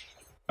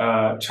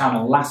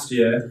channel last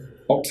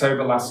year,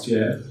 October last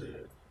year.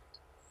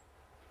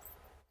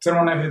 Does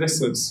anyone know who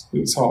this is at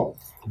the top?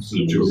 This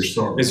is George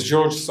Soros. It's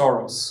George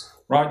Soros.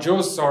 Right,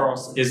 George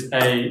Soros is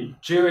a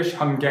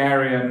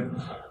Jewish-Hungarian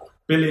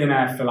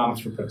billionaire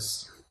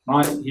philanthropist.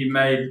 Right, he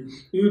made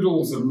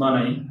oodles of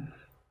money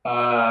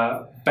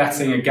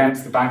betting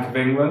against the Bank of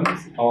England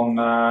on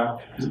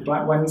was it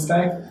Black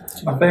Wednesday,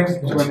 I think,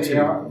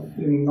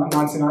 in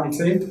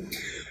 1992,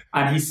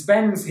 and he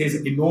spends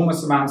his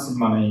enormous amounts of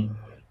money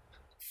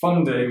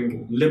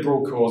funding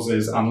liberal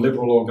causes and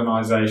liberal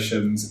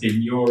organisations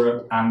in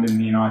Europe and in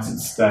the United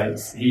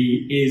States.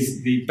 He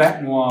is the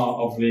bête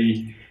noire of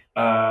the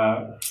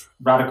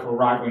radical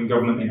right-wing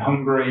government in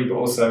Hungary, but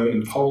also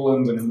in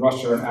Poland and in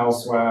Russia and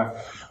elsewhere.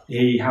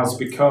 He has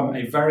become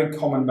a very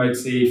common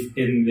motif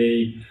in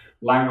the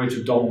language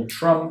of Donald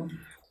Trump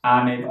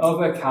and in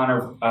other kind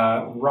of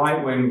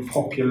right-wing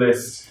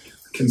populist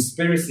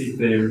conspiracy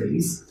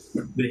theories,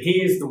 that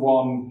he is the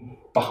one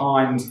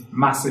behind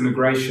mass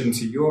immigration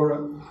to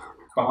Europe,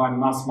 behind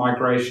mass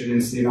migration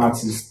into the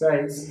United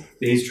States,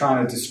 that he's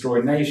trying to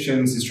destroy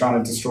nations, he's trying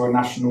to destroy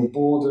national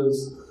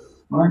borders,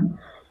 right?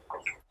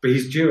 But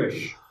he's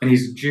Jewish, and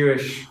he's a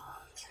Jewish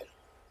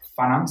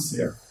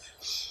financier.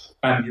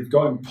 and you've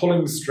got him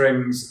pulling the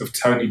strings of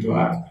Tony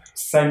Blair.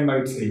 Same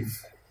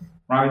motif,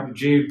 right? The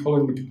Jew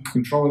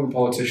controlling the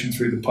politician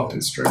through the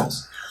puppet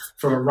strings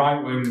from a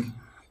right-wing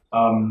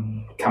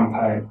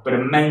campaign, but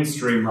a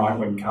mainstream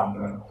right-wing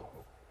campaign.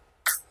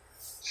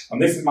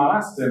 And this is my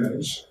last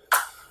image.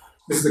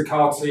 This is a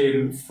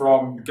cartoon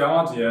from The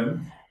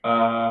Guardian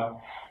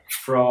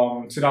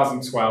from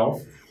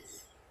 2012.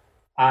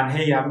 And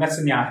here you have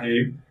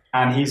Netanyahu,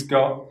 and he's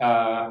got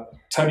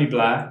Tony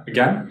Blair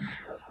again,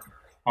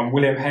 and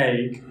William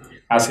Hague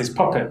as his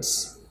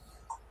puppets.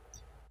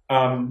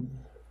 And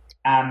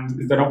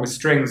they're not with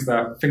strings,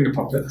 they're finger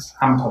puppets,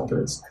 hand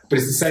puppets, but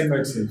it's the same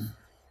motif.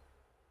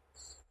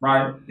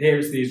 Right? Here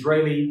it's the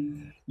Israeli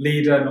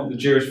leader, not the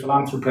Jewish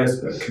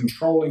philanthropist, but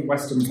controlling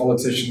Western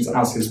politicians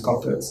as his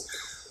puppets.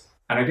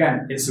 And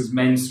again, it's as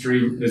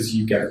mainstream as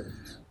you get.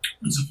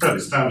 It's a fairly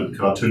standard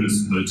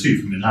cartoonist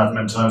motif. I mean, how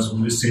many times have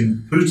we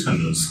seen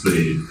Putin as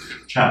the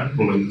chap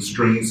pulling the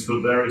strings for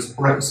various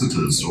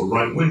Brexiters or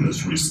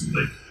right-wingers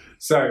recently?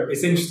 So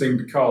it's interesting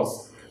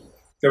because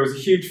there was a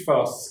huge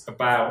fuss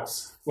about,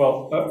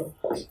 for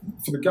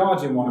the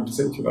Guardian one in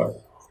particular,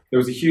 there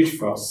was a huge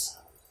fuss,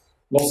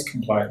 lots of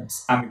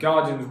complaints, and the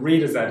Guardian's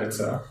reader's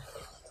editor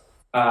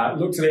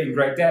looked at it in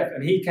great depth,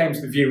 and he came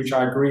to the view which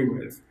I agree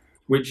with,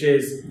 which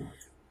is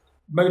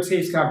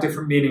motifs can have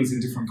different meanings in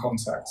different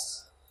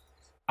contexts.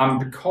 And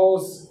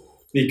because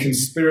the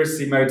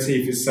conspiracy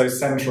motif is so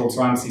central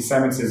to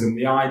anti-Semitism,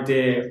 the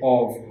idea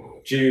of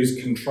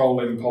Jews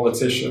controlling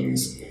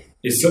politicians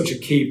is such a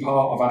key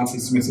part of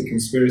anti-Semitic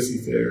conspiracy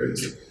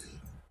theories.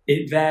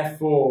 It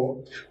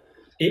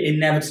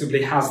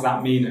inevitably has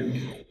that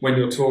meaning when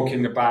you're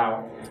talking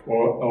about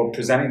or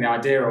presenting the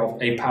idea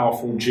of a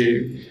powerful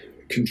Jew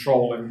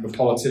controlling the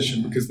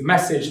politician, because the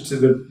message to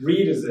the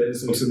readers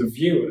is, or to the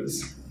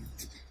viewers,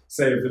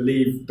 say of the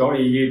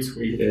Leave.eu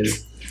tweet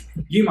is,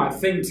 you might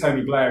think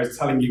Tony Blair is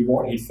telling you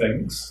what he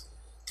thinks.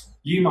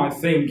 You might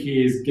think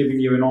he is giving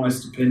you an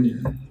honest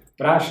opinion,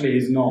 but actually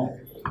he's not.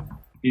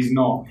 He's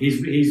not.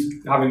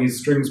 He's having his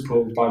strings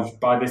pulled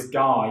by this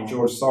guy,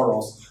 George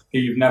Soros, who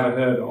you've never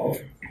heard of,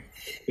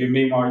 who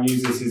meanwhile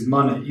uses his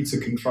money to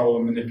control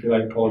and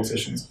manipulate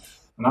politicians.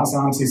 And that's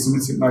an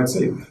anti-Semitic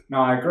motif.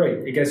 Now, I agree.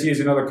 It gets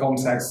used in other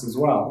contexts as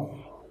well.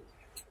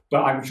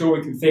 But I'm sure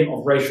we can think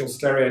of racial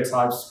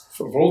stereotypes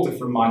of all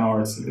different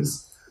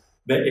minorities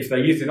that if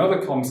they're used in other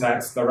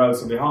contexts, they're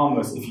relatively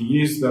harmless. If you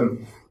use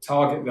them,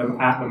 target them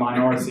at the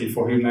minority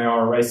for whom they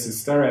are a racist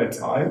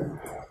stereotype,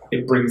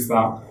 it brings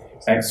that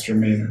extra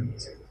meaning.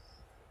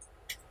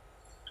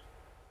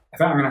 I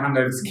think I'm going to hand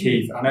over to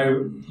Keith. I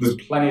know there's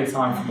plenty of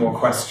time for more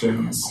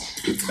questions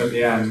at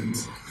the end,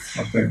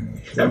 I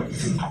think. Yep.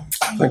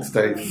 Thanks,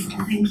 Dave.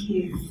 Thank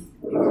you.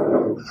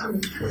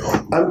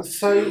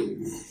 So,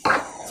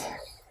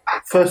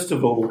 first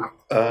of all,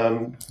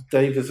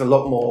 Dave has a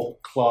lot more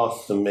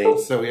class than me,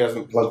 so he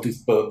hasn't plugged his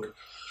book.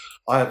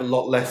 I have a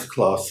lot less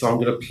class, so I'm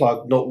going to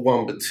plug not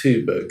one but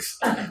two books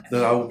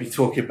that I will be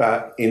talking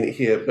about in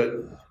here. But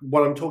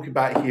what I'm talking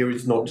about here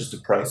is not just a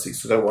pricey,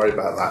 so don't worry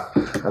about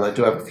that. And I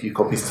do have a few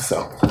copies to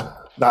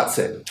sell. That's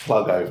it.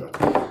 Plug over.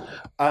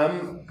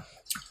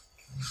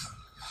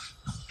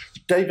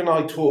 Dave and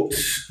I talked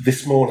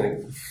this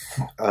morning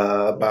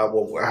about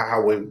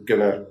how we're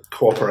going to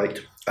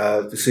cooperate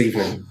this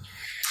evening.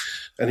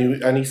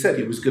 And he said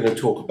he was going to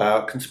talk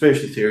about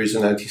conspiracy theories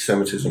and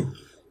anti-Semitism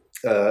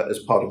as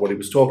part of what he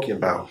was talking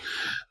about.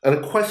 And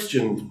a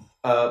question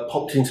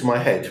popped into my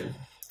head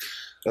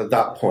at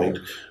that point,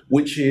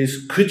 which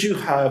is, could you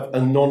have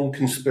a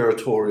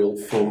non-conspiratorial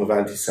form of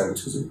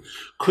anti-Semitism?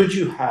 Could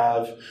you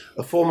have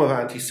a form of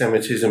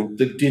anti-Semitism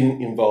that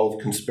didn't involve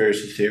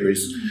conspiracy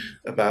theories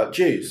about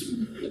Jews?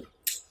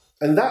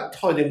 And that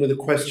tied in with a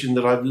question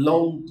that I've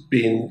long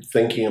been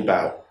thinking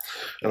about,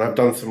 and I've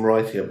done some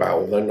writing about,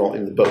 although not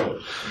in the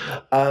book.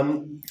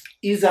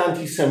 Is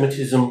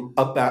anti-Semitism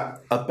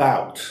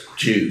about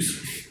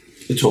Jews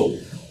at all?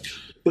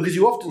 Because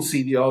you often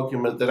see the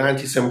argument that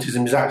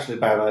anti-Semitism is actually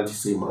about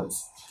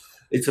anti-Semites.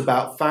 It's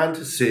about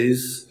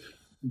fantasies,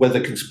 whether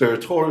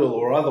conspiratorial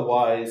or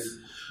otherwise,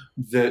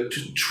 that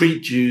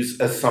treat Jews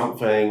as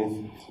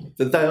something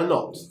that they are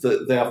not,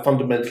 that they are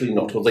fundamentally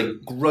not, or they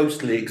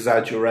grossly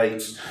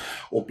exaggerate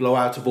or blow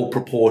out of all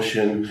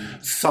proportion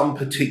some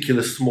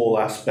particular small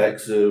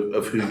aspects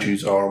of who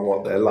Jews are and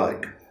what they're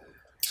like.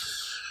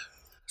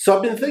 So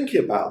I've been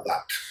thinking about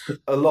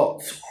that a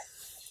lot.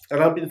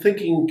 And I've been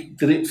thinking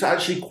that it's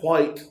actually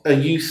quite a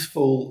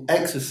useful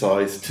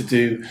exercise to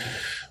do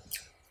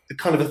a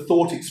kind of a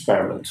thought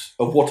experiment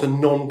of what a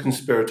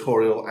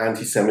non-conspiratorial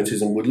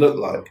anti-Semitism would look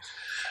like.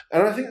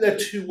 And I think there are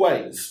two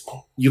ways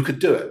you could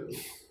do it.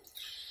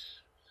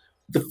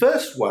 The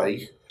first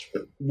way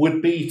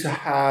would be to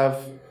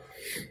have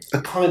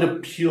a kind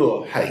of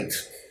pure hate.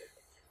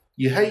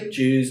 You hate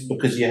Jews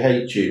because you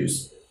hate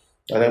Jews.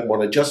 I don't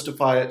want to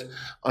justify it.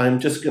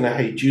 I'm just going to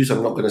hate Jews.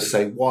 I'm not going to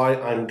say why.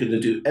 I'm going to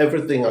do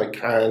everything I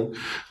can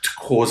to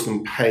cause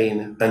them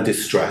pain and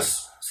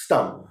distress.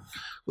 Stun.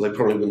 Well, they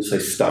probably wouldn't say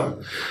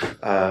stun.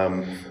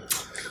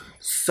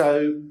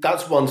 So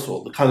that's one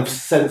sort, the kind of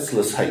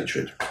senseless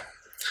hatred.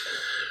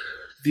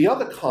 The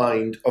other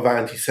kind of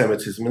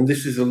anti-Semitism, and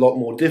this is a lot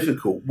more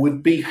difficult,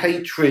 would be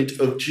hatred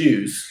of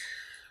Jews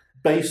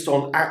based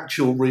on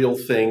actual real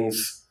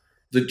things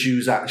that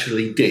Jews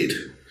actually did,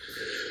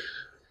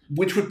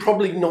 which would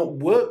probably not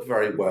work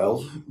very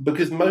well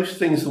because most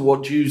things of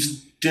what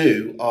Jews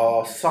do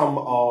some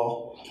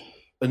are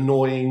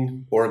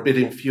annoying or a bit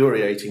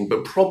infuriating,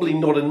 but probably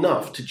not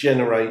enough to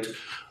generate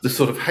the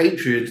sort of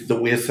hatred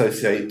that we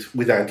associate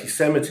with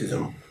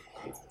anti-Semitism.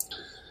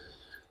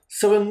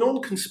 So a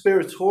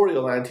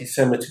non-conspiratorial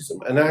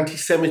anti-Semitism, an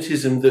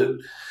anti-Semitism that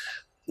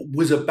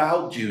was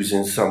about Jews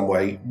in some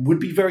way, would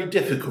be very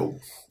difficult,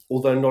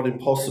 although not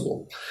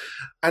impossible.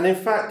 And in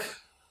fact,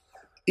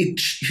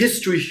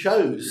 history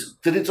shows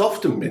that it's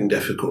often been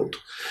difficult,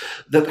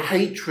 that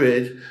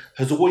hatred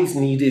has always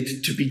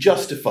needed to be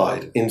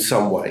justified in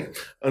some way.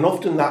 And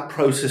often that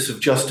process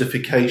of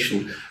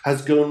justification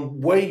has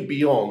gone way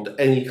beyond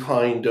any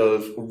kind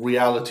of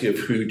reality of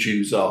who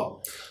Jews are.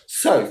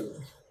 So,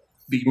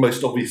 the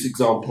most obvious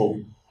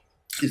example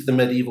is the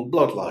medieval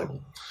blood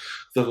libel,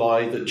 the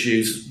lie that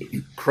Jews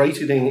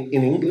created in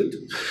England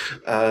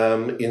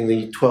in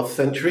the 12th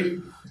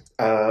century,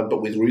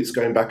 but with roots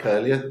going back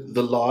earlier,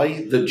 the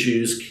lie that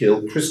Jews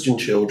kill Christian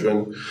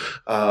children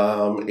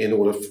in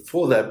order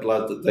for their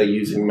blood that they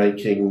use in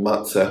making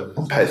matzah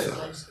and Pesach,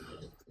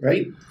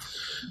 right?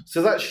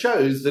 So that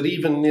shows that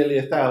even nearly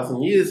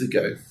 1,000 years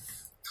ago,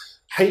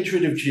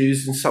 hatred of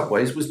Jews in some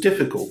ways was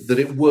difficult, that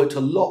it worked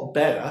a lot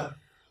better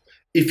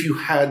if you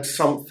had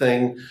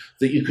something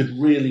that you could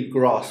really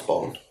grasp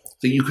on,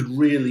 that you could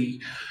really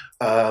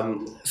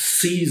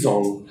seize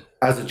on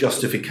as a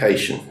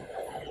justification.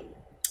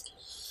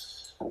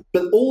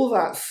 But all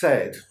that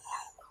said,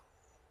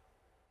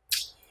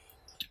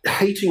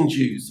 hating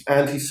Jews,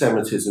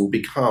 anti-Semitism,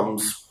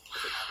 becomes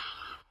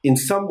in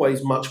some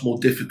ways much more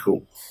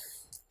difficult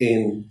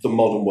in the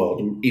modern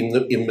world,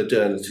 in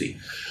modernity.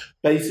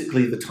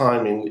 Basically, the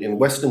time in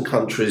Western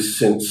countries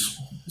since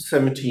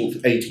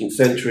 17th, 18th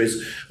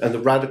centuries and the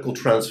radical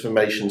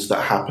transformations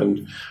that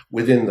happened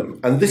within them.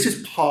 And this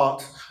is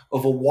part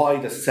of a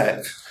wider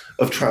set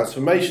of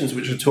transformations,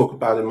 which I talk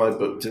about in my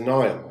book,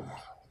 Denial.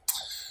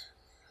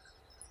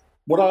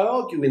 What I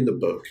argue in the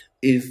book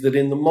is that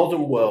in the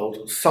modern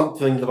world,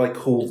 something that I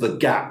call the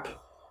gap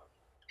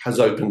has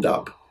opened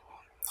up.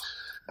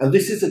 And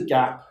this is a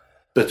gap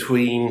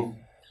between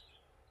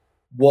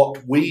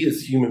what we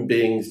as human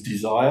beings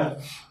desire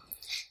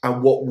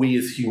and what we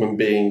as human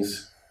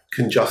beings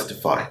can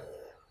justify.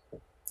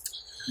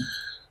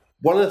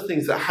 One of the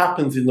things that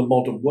happens in the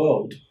modern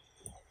world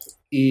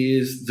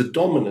is the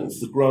dominance,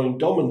 the growing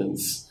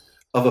dominance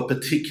of a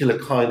particular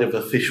kind of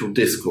official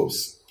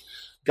discourse.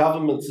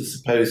 Governments are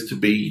supposed to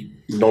be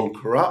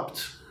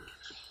non-corrupt,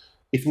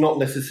 if not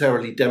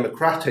necessarily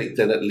democratic,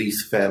 then at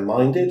least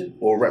fair-minded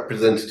or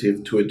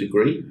representative to a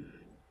degree.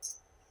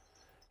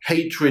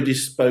 Hatred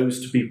is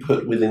supposed to be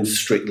put within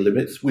strict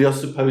limits. We are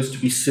supposed to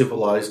be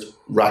civilized,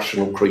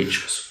 rational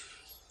creatures.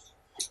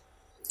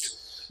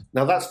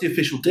 Now that's the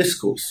official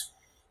discourse,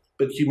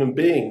 but human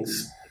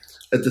beings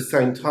at the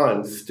same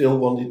time still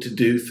wanted to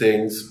do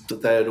things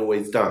that they had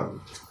always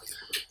done.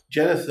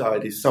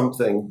 Genocide is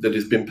something that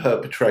has been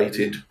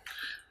perpetrated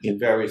in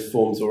various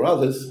forms or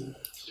others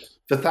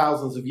for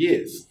thousands of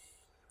years.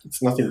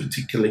 It's nothing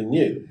particularly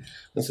new.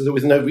 And so there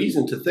was no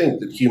reason to think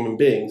that human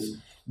beings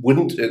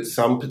wouldn't at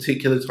some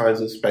particular times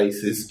and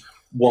spaces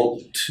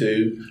want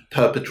to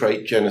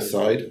perpetrate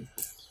genocide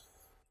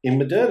in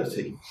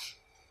modernity.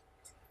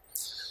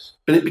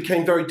 But it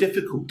became very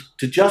difficult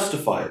to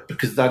justify it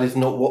because that is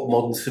not what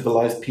modern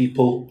civilized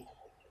people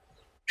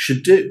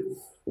should do.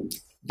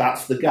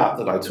 That's the gap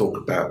that I talk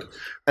about.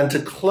 And to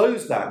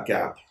close that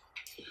gap,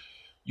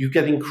 you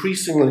get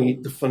increasingly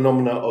the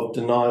phenomena of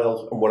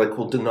denial and what I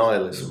call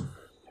denialism.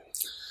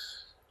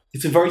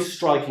 It's a very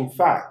striking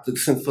fact that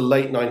since the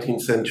late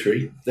 19th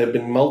century, there have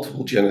been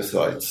multiple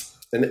genocides,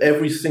 and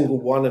every single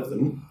one of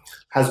them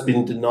has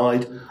been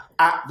denied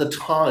at the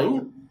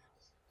time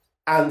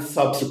and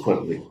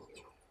subsequently.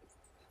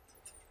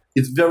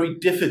 It's very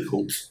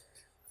difficult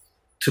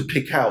to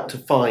pick out, to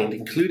find,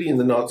 including in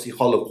the Nazi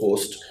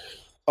Holocaust,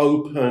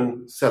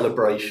 open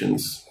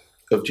celebrations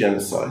of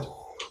genocide.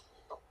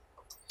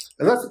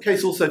 And that's the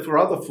case also for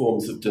other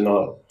forms of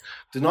denial.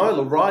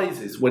 Denial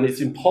arises when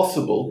it's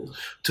impossible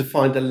to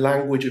find a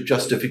language of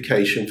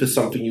justification for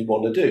something you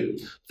want to do.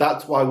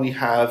 That's why we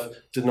have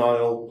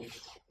denial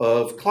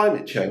of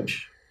climate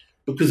change,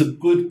 because a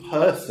good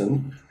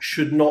person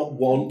should not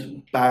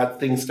want bad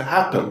things to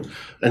happen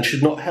and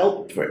should not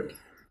help for it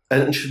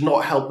and should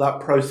not help that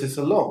process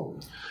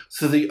along.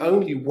 So the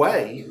only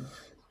way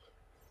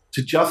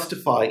to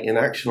justify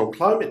inaction on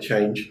climate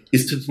change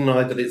is to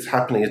deny that it's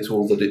happening at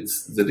all, that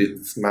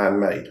it's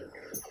man-made.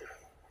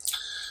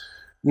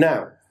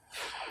 Now,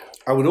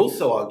 I would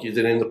also argue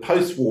that in the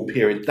post-war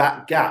period,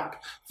 that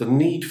gap, the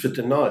need for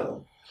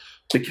denial,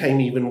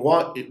 became even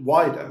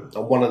wider.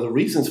 And one of the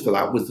reasons for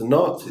that was the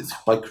Nazis,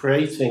 by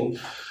creating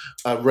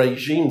a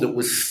regime that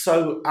was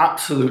so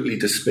absolutely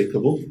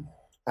despicable,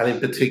 and in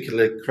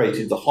particular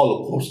created the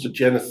Holocaust, a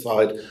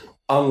genocide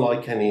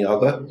unlike any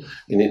other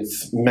in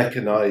its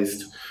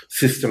mechanized,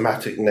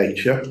 systematic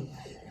nature.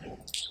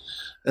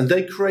 And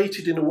they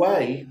created, in a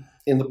way,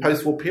 in the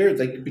post-war period,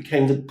 they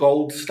became the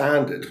gold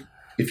standard,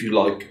 if you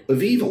like,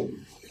 of evil.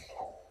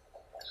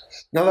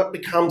 Now that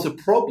becomes a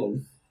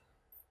problem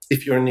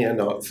if you're a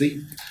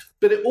neo-Nazi,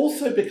 but it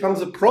also becomes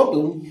a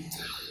problem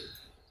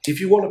if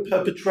you want to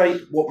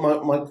perpetrate what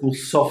might call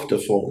softer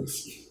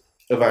forms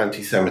of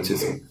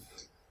anti-Semitism.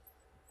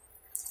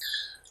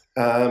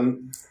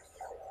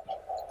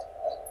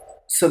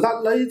 So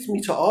that leads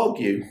me to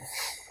argue,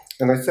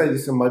 and I say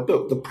this in my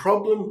book,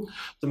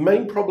 the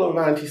main problem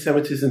of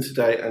anti-Semitism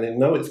today, and I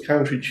know it's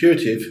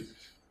counterintuitive,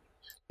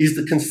 is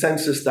the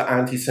consensus that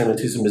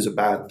anti-Semitism is a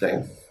bad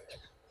thing.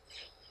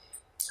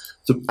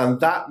 And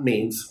that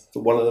means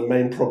that one of the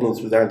main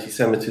problems with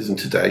anti-Semitism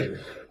today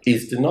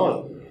is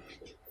denial.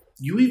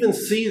 You even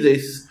see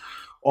this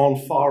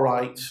on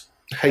far-right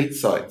hate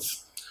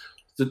sites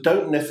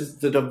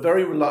that are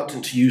very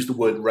reluctant to use the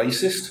word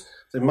racist.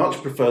 They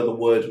much prefer the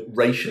word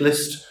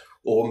racialist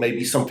or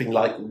maybe something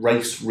like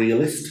race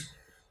realist.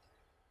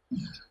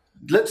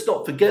 Let's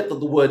not forget that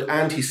the word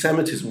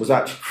anti-Semitism was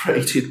actually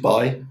created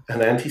by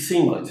an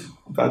anti-Semite,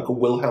 a guy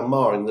called Wilhelm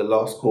Marr in the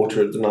last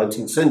quarter of the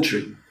 19th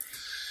century,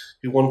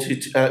 who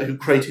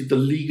created the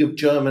League of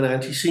German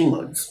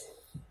Anti-Semites.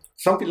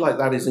 Something like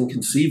that is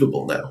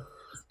inconceivable now.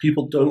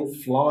 People don't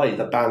fly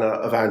the banner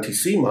of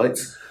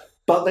anti-Semites,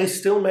 but they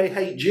still may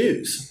hate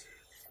Jews,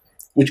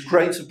 which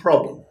creates a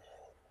problem.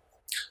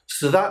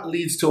 So that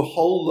leads to a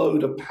whole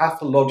load of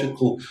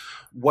pathological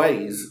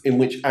ways in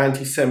which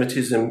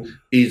anti-Semitism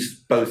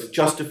is both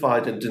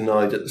justified and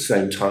denied at the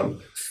same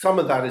time. Some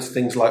of that is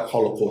things like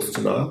Holocaust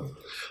denial.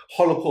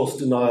 Holocaust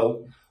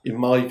denial, in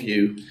my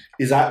view,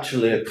 is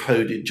actually a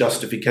coded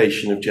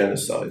justification of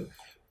genocide,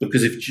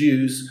 because if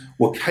Jews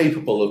were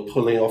capable of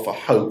pulling off a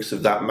hoax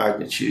of that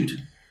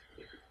magnitude,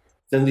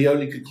 then the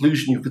only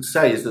conclusion you could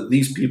say is that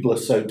these people are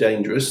so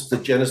dangerous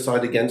that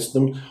genocide against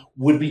them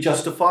would be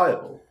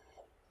justifiable.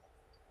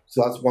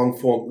 So that's one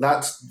form.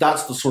 That's the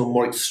sort of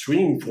more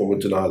extreme form of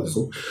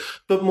denialism.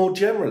 But more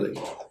generally,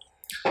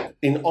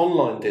 in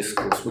online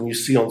discourse, when you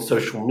see on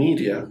social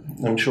media,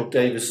 I'm sure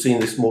Dave has seen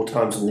this more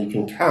times than he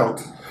can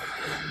count,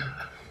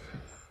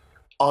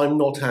 I'm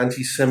not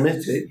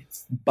anti-Semitic,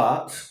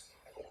 but,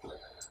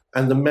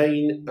 and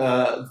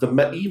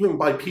even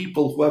by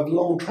people who have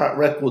long track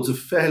records of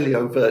fairly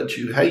overt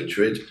Jew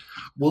hatred,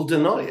 will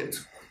deny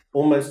it,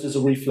 almost as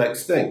a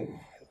reflex thing.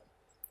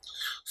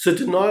 So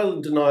denial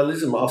and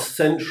denialism are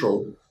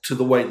central to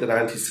the way that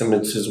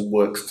anti-Semitism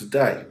works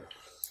today.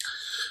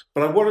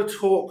 But I want to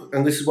talk,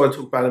 and this is what I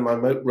talk about in my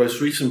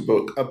most recent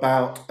book,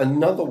 about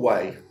another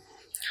way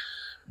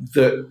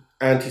that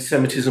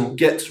anti-Semitism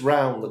gets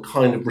around the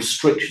kind of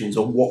restrictions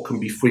on what can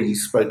be freely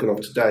spoken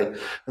of today,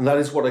 and that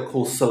is what I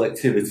call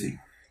selectivity.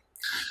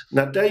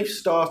 Now, Dave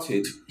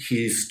started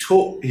his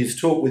talk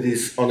with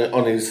his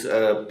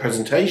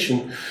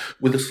presentation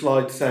with a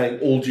slide saying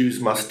all Jews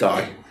must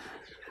die.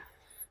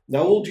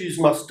 Now, all Jews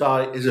must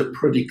die is a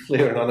pretty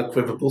clear and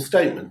unequivocal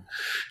statement.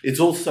 It's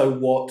also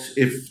what,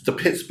 if the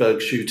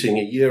Pittsburgh shooting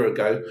a year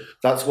ago,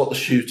 that's what the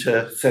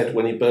shooter said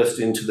when he burst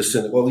into the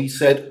synagogue. He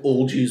said,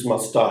 all Jews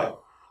must die.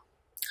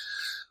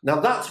 Now,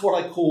 that's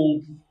what I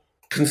call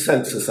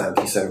consensus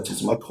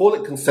anti-Semitism. I call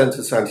it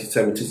consensus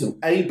anti-Semitism,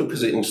 A,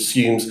 because it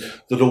assumes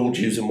that all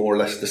Jews are more or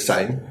less the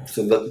same,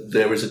 so that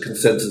there is a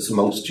consensus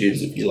amongst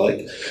Jews, if you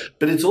like.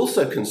 But it's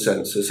also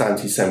consensus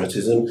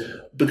anti-Semitism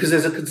because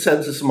there's a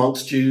consensus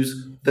amongst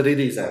Jews that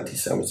it is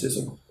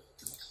anti-Semitism.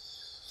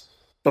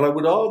 But I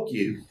would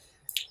argue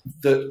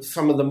that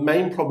some of the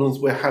main problems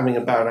we're having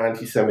about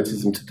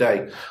anti-Semitism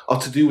today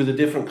are to do with a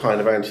different kind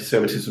of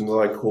anti-Semitism that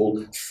I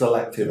call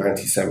selective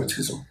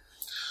anti-Semitism.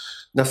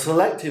 Now,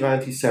 selective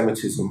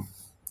anti-Semitism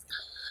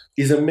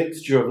is a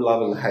mixture of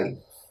love and hate.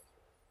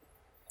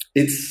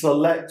 It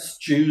selects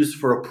Jews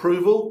for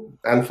approval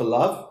and for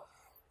love,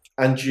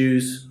 and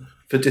Jews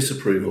for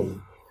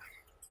disapproval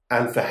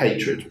and for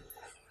hatred.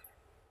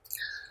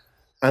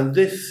 And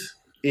this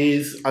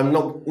is, I'm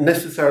not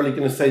necessarily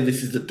going to say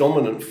this is the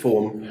dominant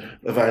form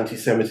of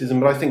anti-Semitism,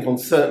 but I think on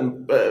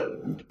certain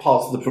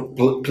parts of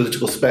the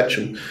political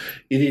spectrum,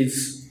 it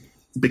is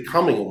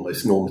becoming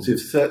almost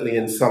normative, certainly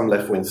in some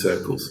left-wing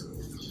circles.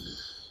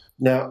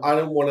 Now, I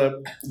don't want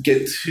to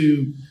get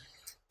too,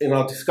 in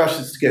our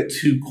discussions, to get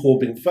too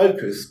Corbyn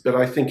focused, but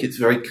I think it's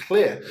very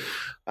clear.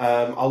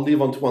 I'll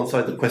leave on to one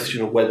side the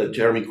question of whether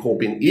Jeremy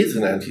Corbyn is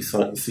an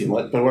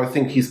anti-Semite, but what I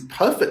think is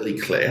perfectly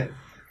clear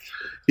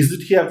is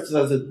that he has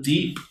a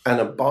deep and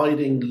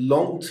abiding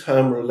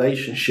long-term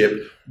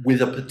relationship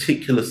with a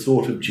particular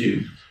sort of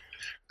Jew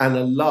and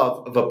a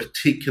love of a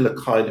particular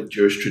kind of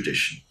Jewish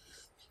tradition.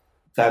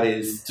 That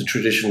is the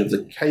tradition of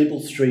the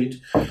Cable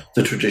Street,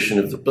 the tradition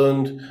of the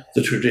Bund,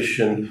 the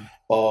tradition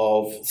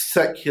of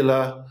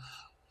secular,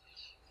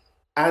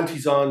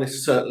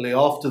 anti-Zionist certainly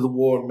after the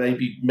war,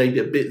 maybe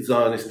a bit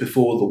Zionist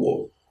before the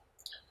war.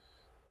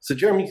 So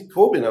Jeremy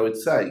Corbyn, I would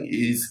say,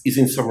 is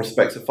in some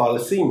respects a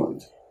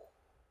Philosemite.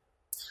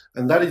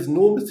 And that is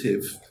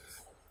normative,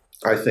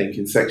 I think,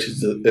 in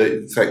sections of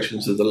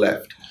the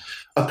left.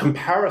 a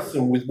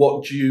comparison with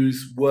what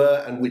Jews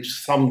were and which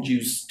some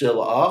Jews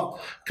still are,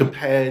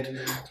 compared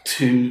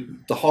to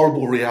the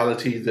horrible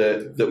reality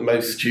that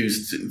most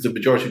Jews, the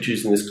majority of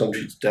Jews in this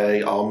country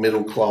today, are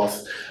middle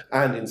class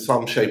and in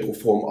some shape or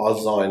form are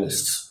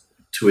Zionists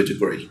to a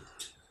degree.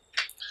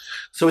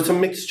 So it's a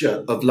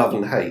mixture of love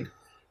and hate.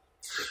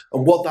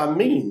 And what that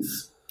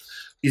means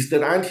is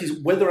that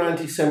whether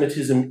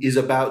anti-Semitism is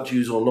about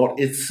Jews or not,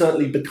 it's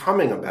certainly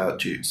becoming about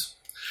Jews.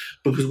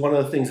 Because one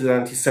of the things that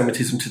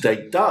anti-Semitism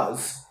today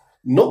does,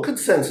 not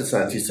consensus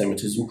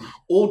anti-Semitism,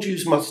 all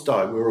Jews must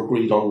die, we're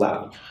agreed on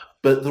that.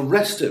 But the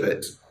rest of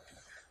it,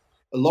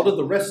 a lot of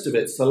the rest of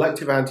it,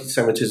 selective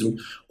anti-Semitism,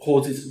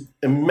 causes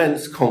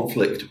immense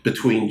conflict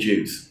between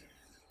Jews.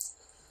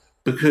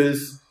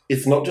 Because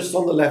it's not just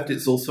on the left,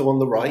 it's also on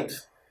the right.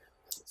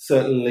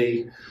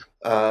 Certainly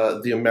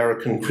the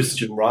American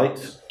Christian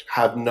right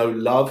have no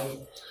love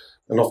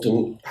and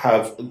often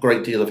have a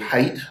great deal of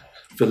hate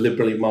for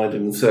liberally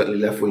minded and certainly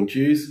left-wing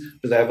Jews,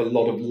 but they have a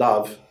lot of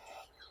love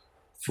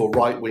for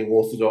right-wing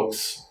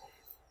Orthodox,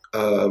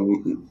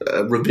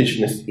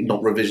 revisionist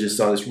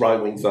Zionist,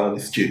 right-wing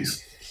Zionist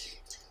Jews.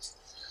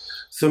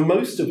 So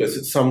most of us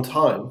at some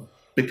time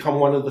become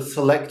one of the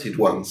selected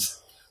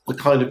ones, the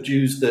kind of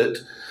Jews that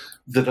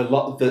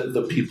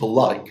people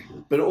like,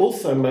 but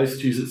also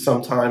most Jews at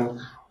some time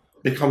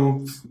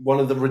become one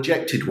of the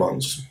rejected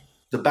ones,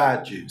 the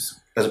bad Jews,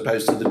 as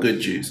opposed to the good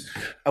Jews.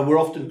 And we're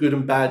often good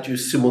and bad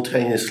Jews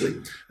simultaneously.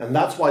 And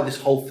that's why this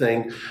whole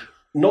thing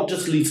not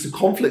just leads to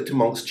conflict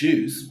amongst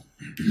Jews,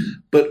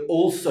 but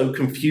also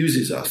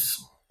confuses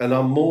us and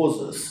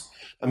unmoors us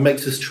and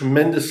makes us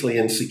tremendously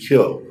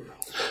insecure.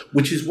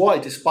 Which is why,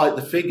 despite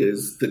the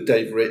figures that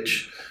Dave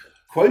Rich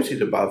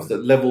quoted above,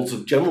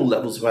 that general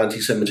levels of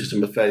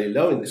anti-Semitism are fairly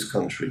low in this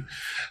country,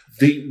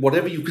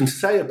 whatever you can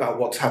say about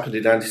what's happened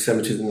in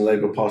anti-Semitism in the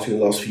Labour Party in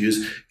the last few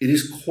years, it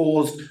has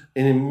caused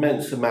an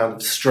immense amount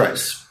of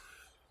stress,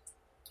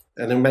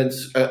 an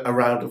immense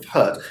amount of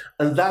hurt.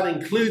 And that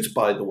includes,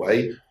 by the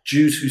way,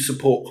 Jews who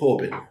support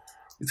Corbyn.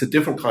 It's a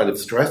different kind of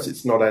stress.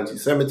 It's not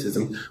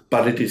anti-Semitism,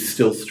 but it is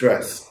still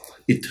stress.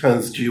 It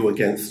turns Jew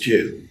against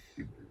Jew.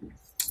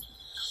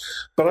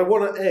 But I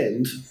want to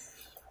end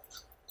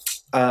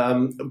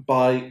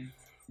by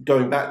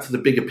going back to the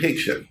bigger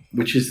picture,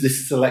 which is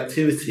this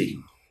selectivity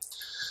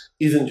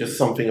isn't just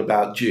something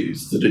about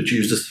Jews, that the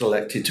Jews are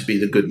selected to be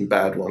the good and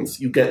bad ones.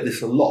 You get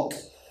this a lot,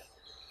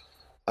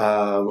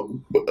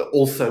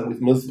 also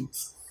with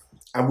Muslims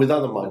and with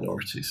other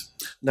minorities.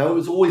 Now, it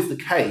was always the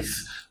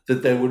case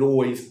that there would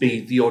always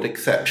be the odd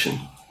exception,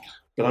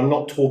 but I'm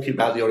not talking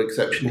about the odd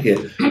exception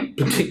here,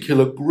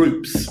 particular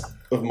groups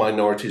of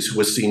minorities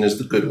who are seen as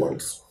the good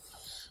ones.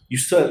 You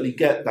certainly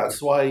get that.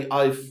 So I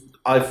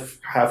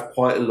have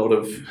quite a lot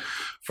of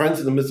friends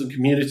in the Muslim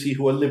community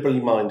who are liberally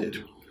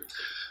minded.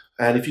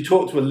 And if you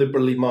talk to a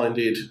liberally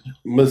minded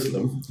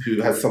Muslim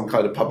who has some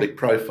kind of public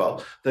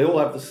profile, they all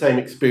have the same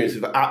experience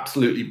of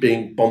absolutely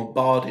being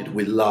bombarded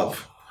with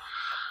love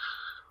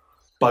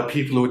by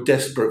people who are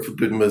desperate for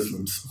good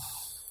Muslims.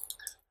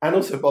 And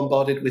also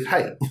bombarded with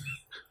hate,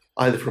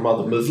 either from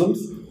other Muslims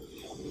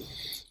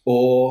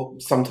or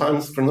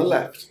sometimes from the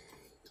left.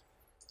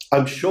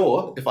 I'm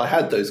sure if I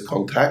had those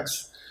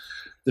contacts,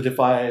 that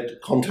if I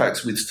had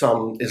contacts with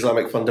some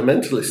Islamic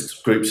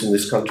fundamentalist groups in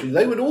this country,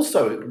 they would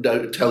also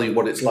tell you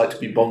what it's like to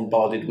be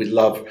bombarded with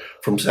love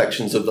from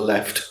sections of the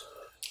left.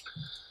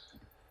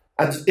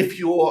 And if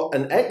you're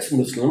an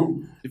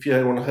ex-Muslim, if you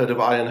haven't heard of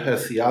Ayaan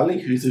Hirsi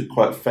Ali, who's a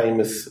quite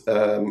famous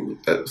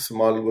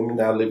Somali woman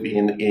now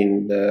living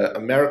in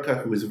America,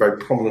 who is a very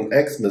prominent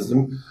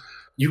ex-Muslim,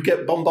 you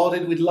get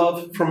bombarded with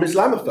love from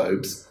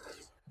Islamophobes,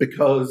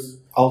 because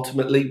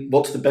ultimately,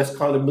 what's the best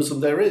kind of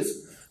Muslim there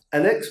is?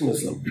 An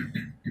ex-Muslim.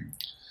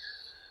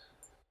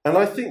 And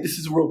I think this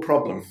is a real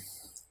problem,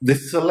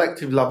 this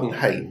selective love and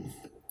hate.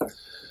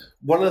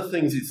 One of the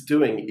things it's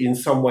doing in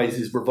some ways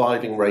is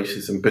reviving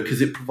racism,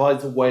 because it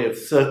provides a way of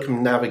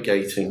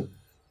circumnavigating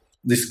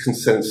this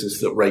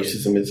consensus that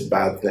racism is a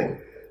bad thing.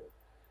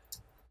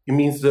 It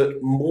means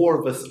that more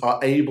of us are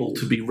able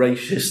to be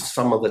racist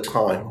some of the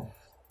time,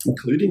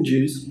 including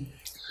Jews,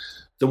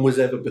 than was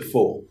ever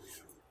before.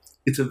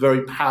 It's a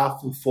very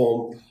powerful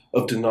form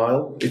of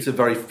denial. It's a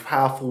very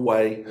powerful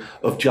way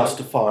of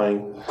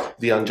justifying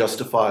the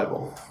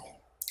unjustifiable.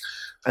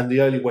 And the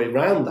only way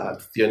around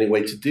that, the only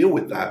way to deal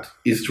with that,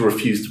 is to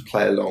refuse to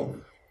play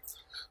along,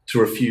 to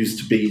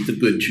refuse to be the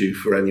good Jew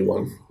for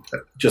anyone,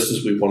 just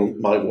as we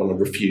might want to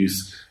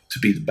refuse to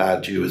be the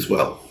bad Jew as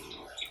well.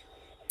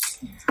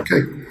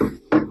 Okay.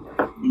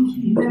 Thank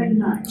you very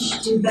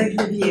much to both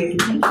of you.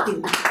 Thank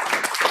you.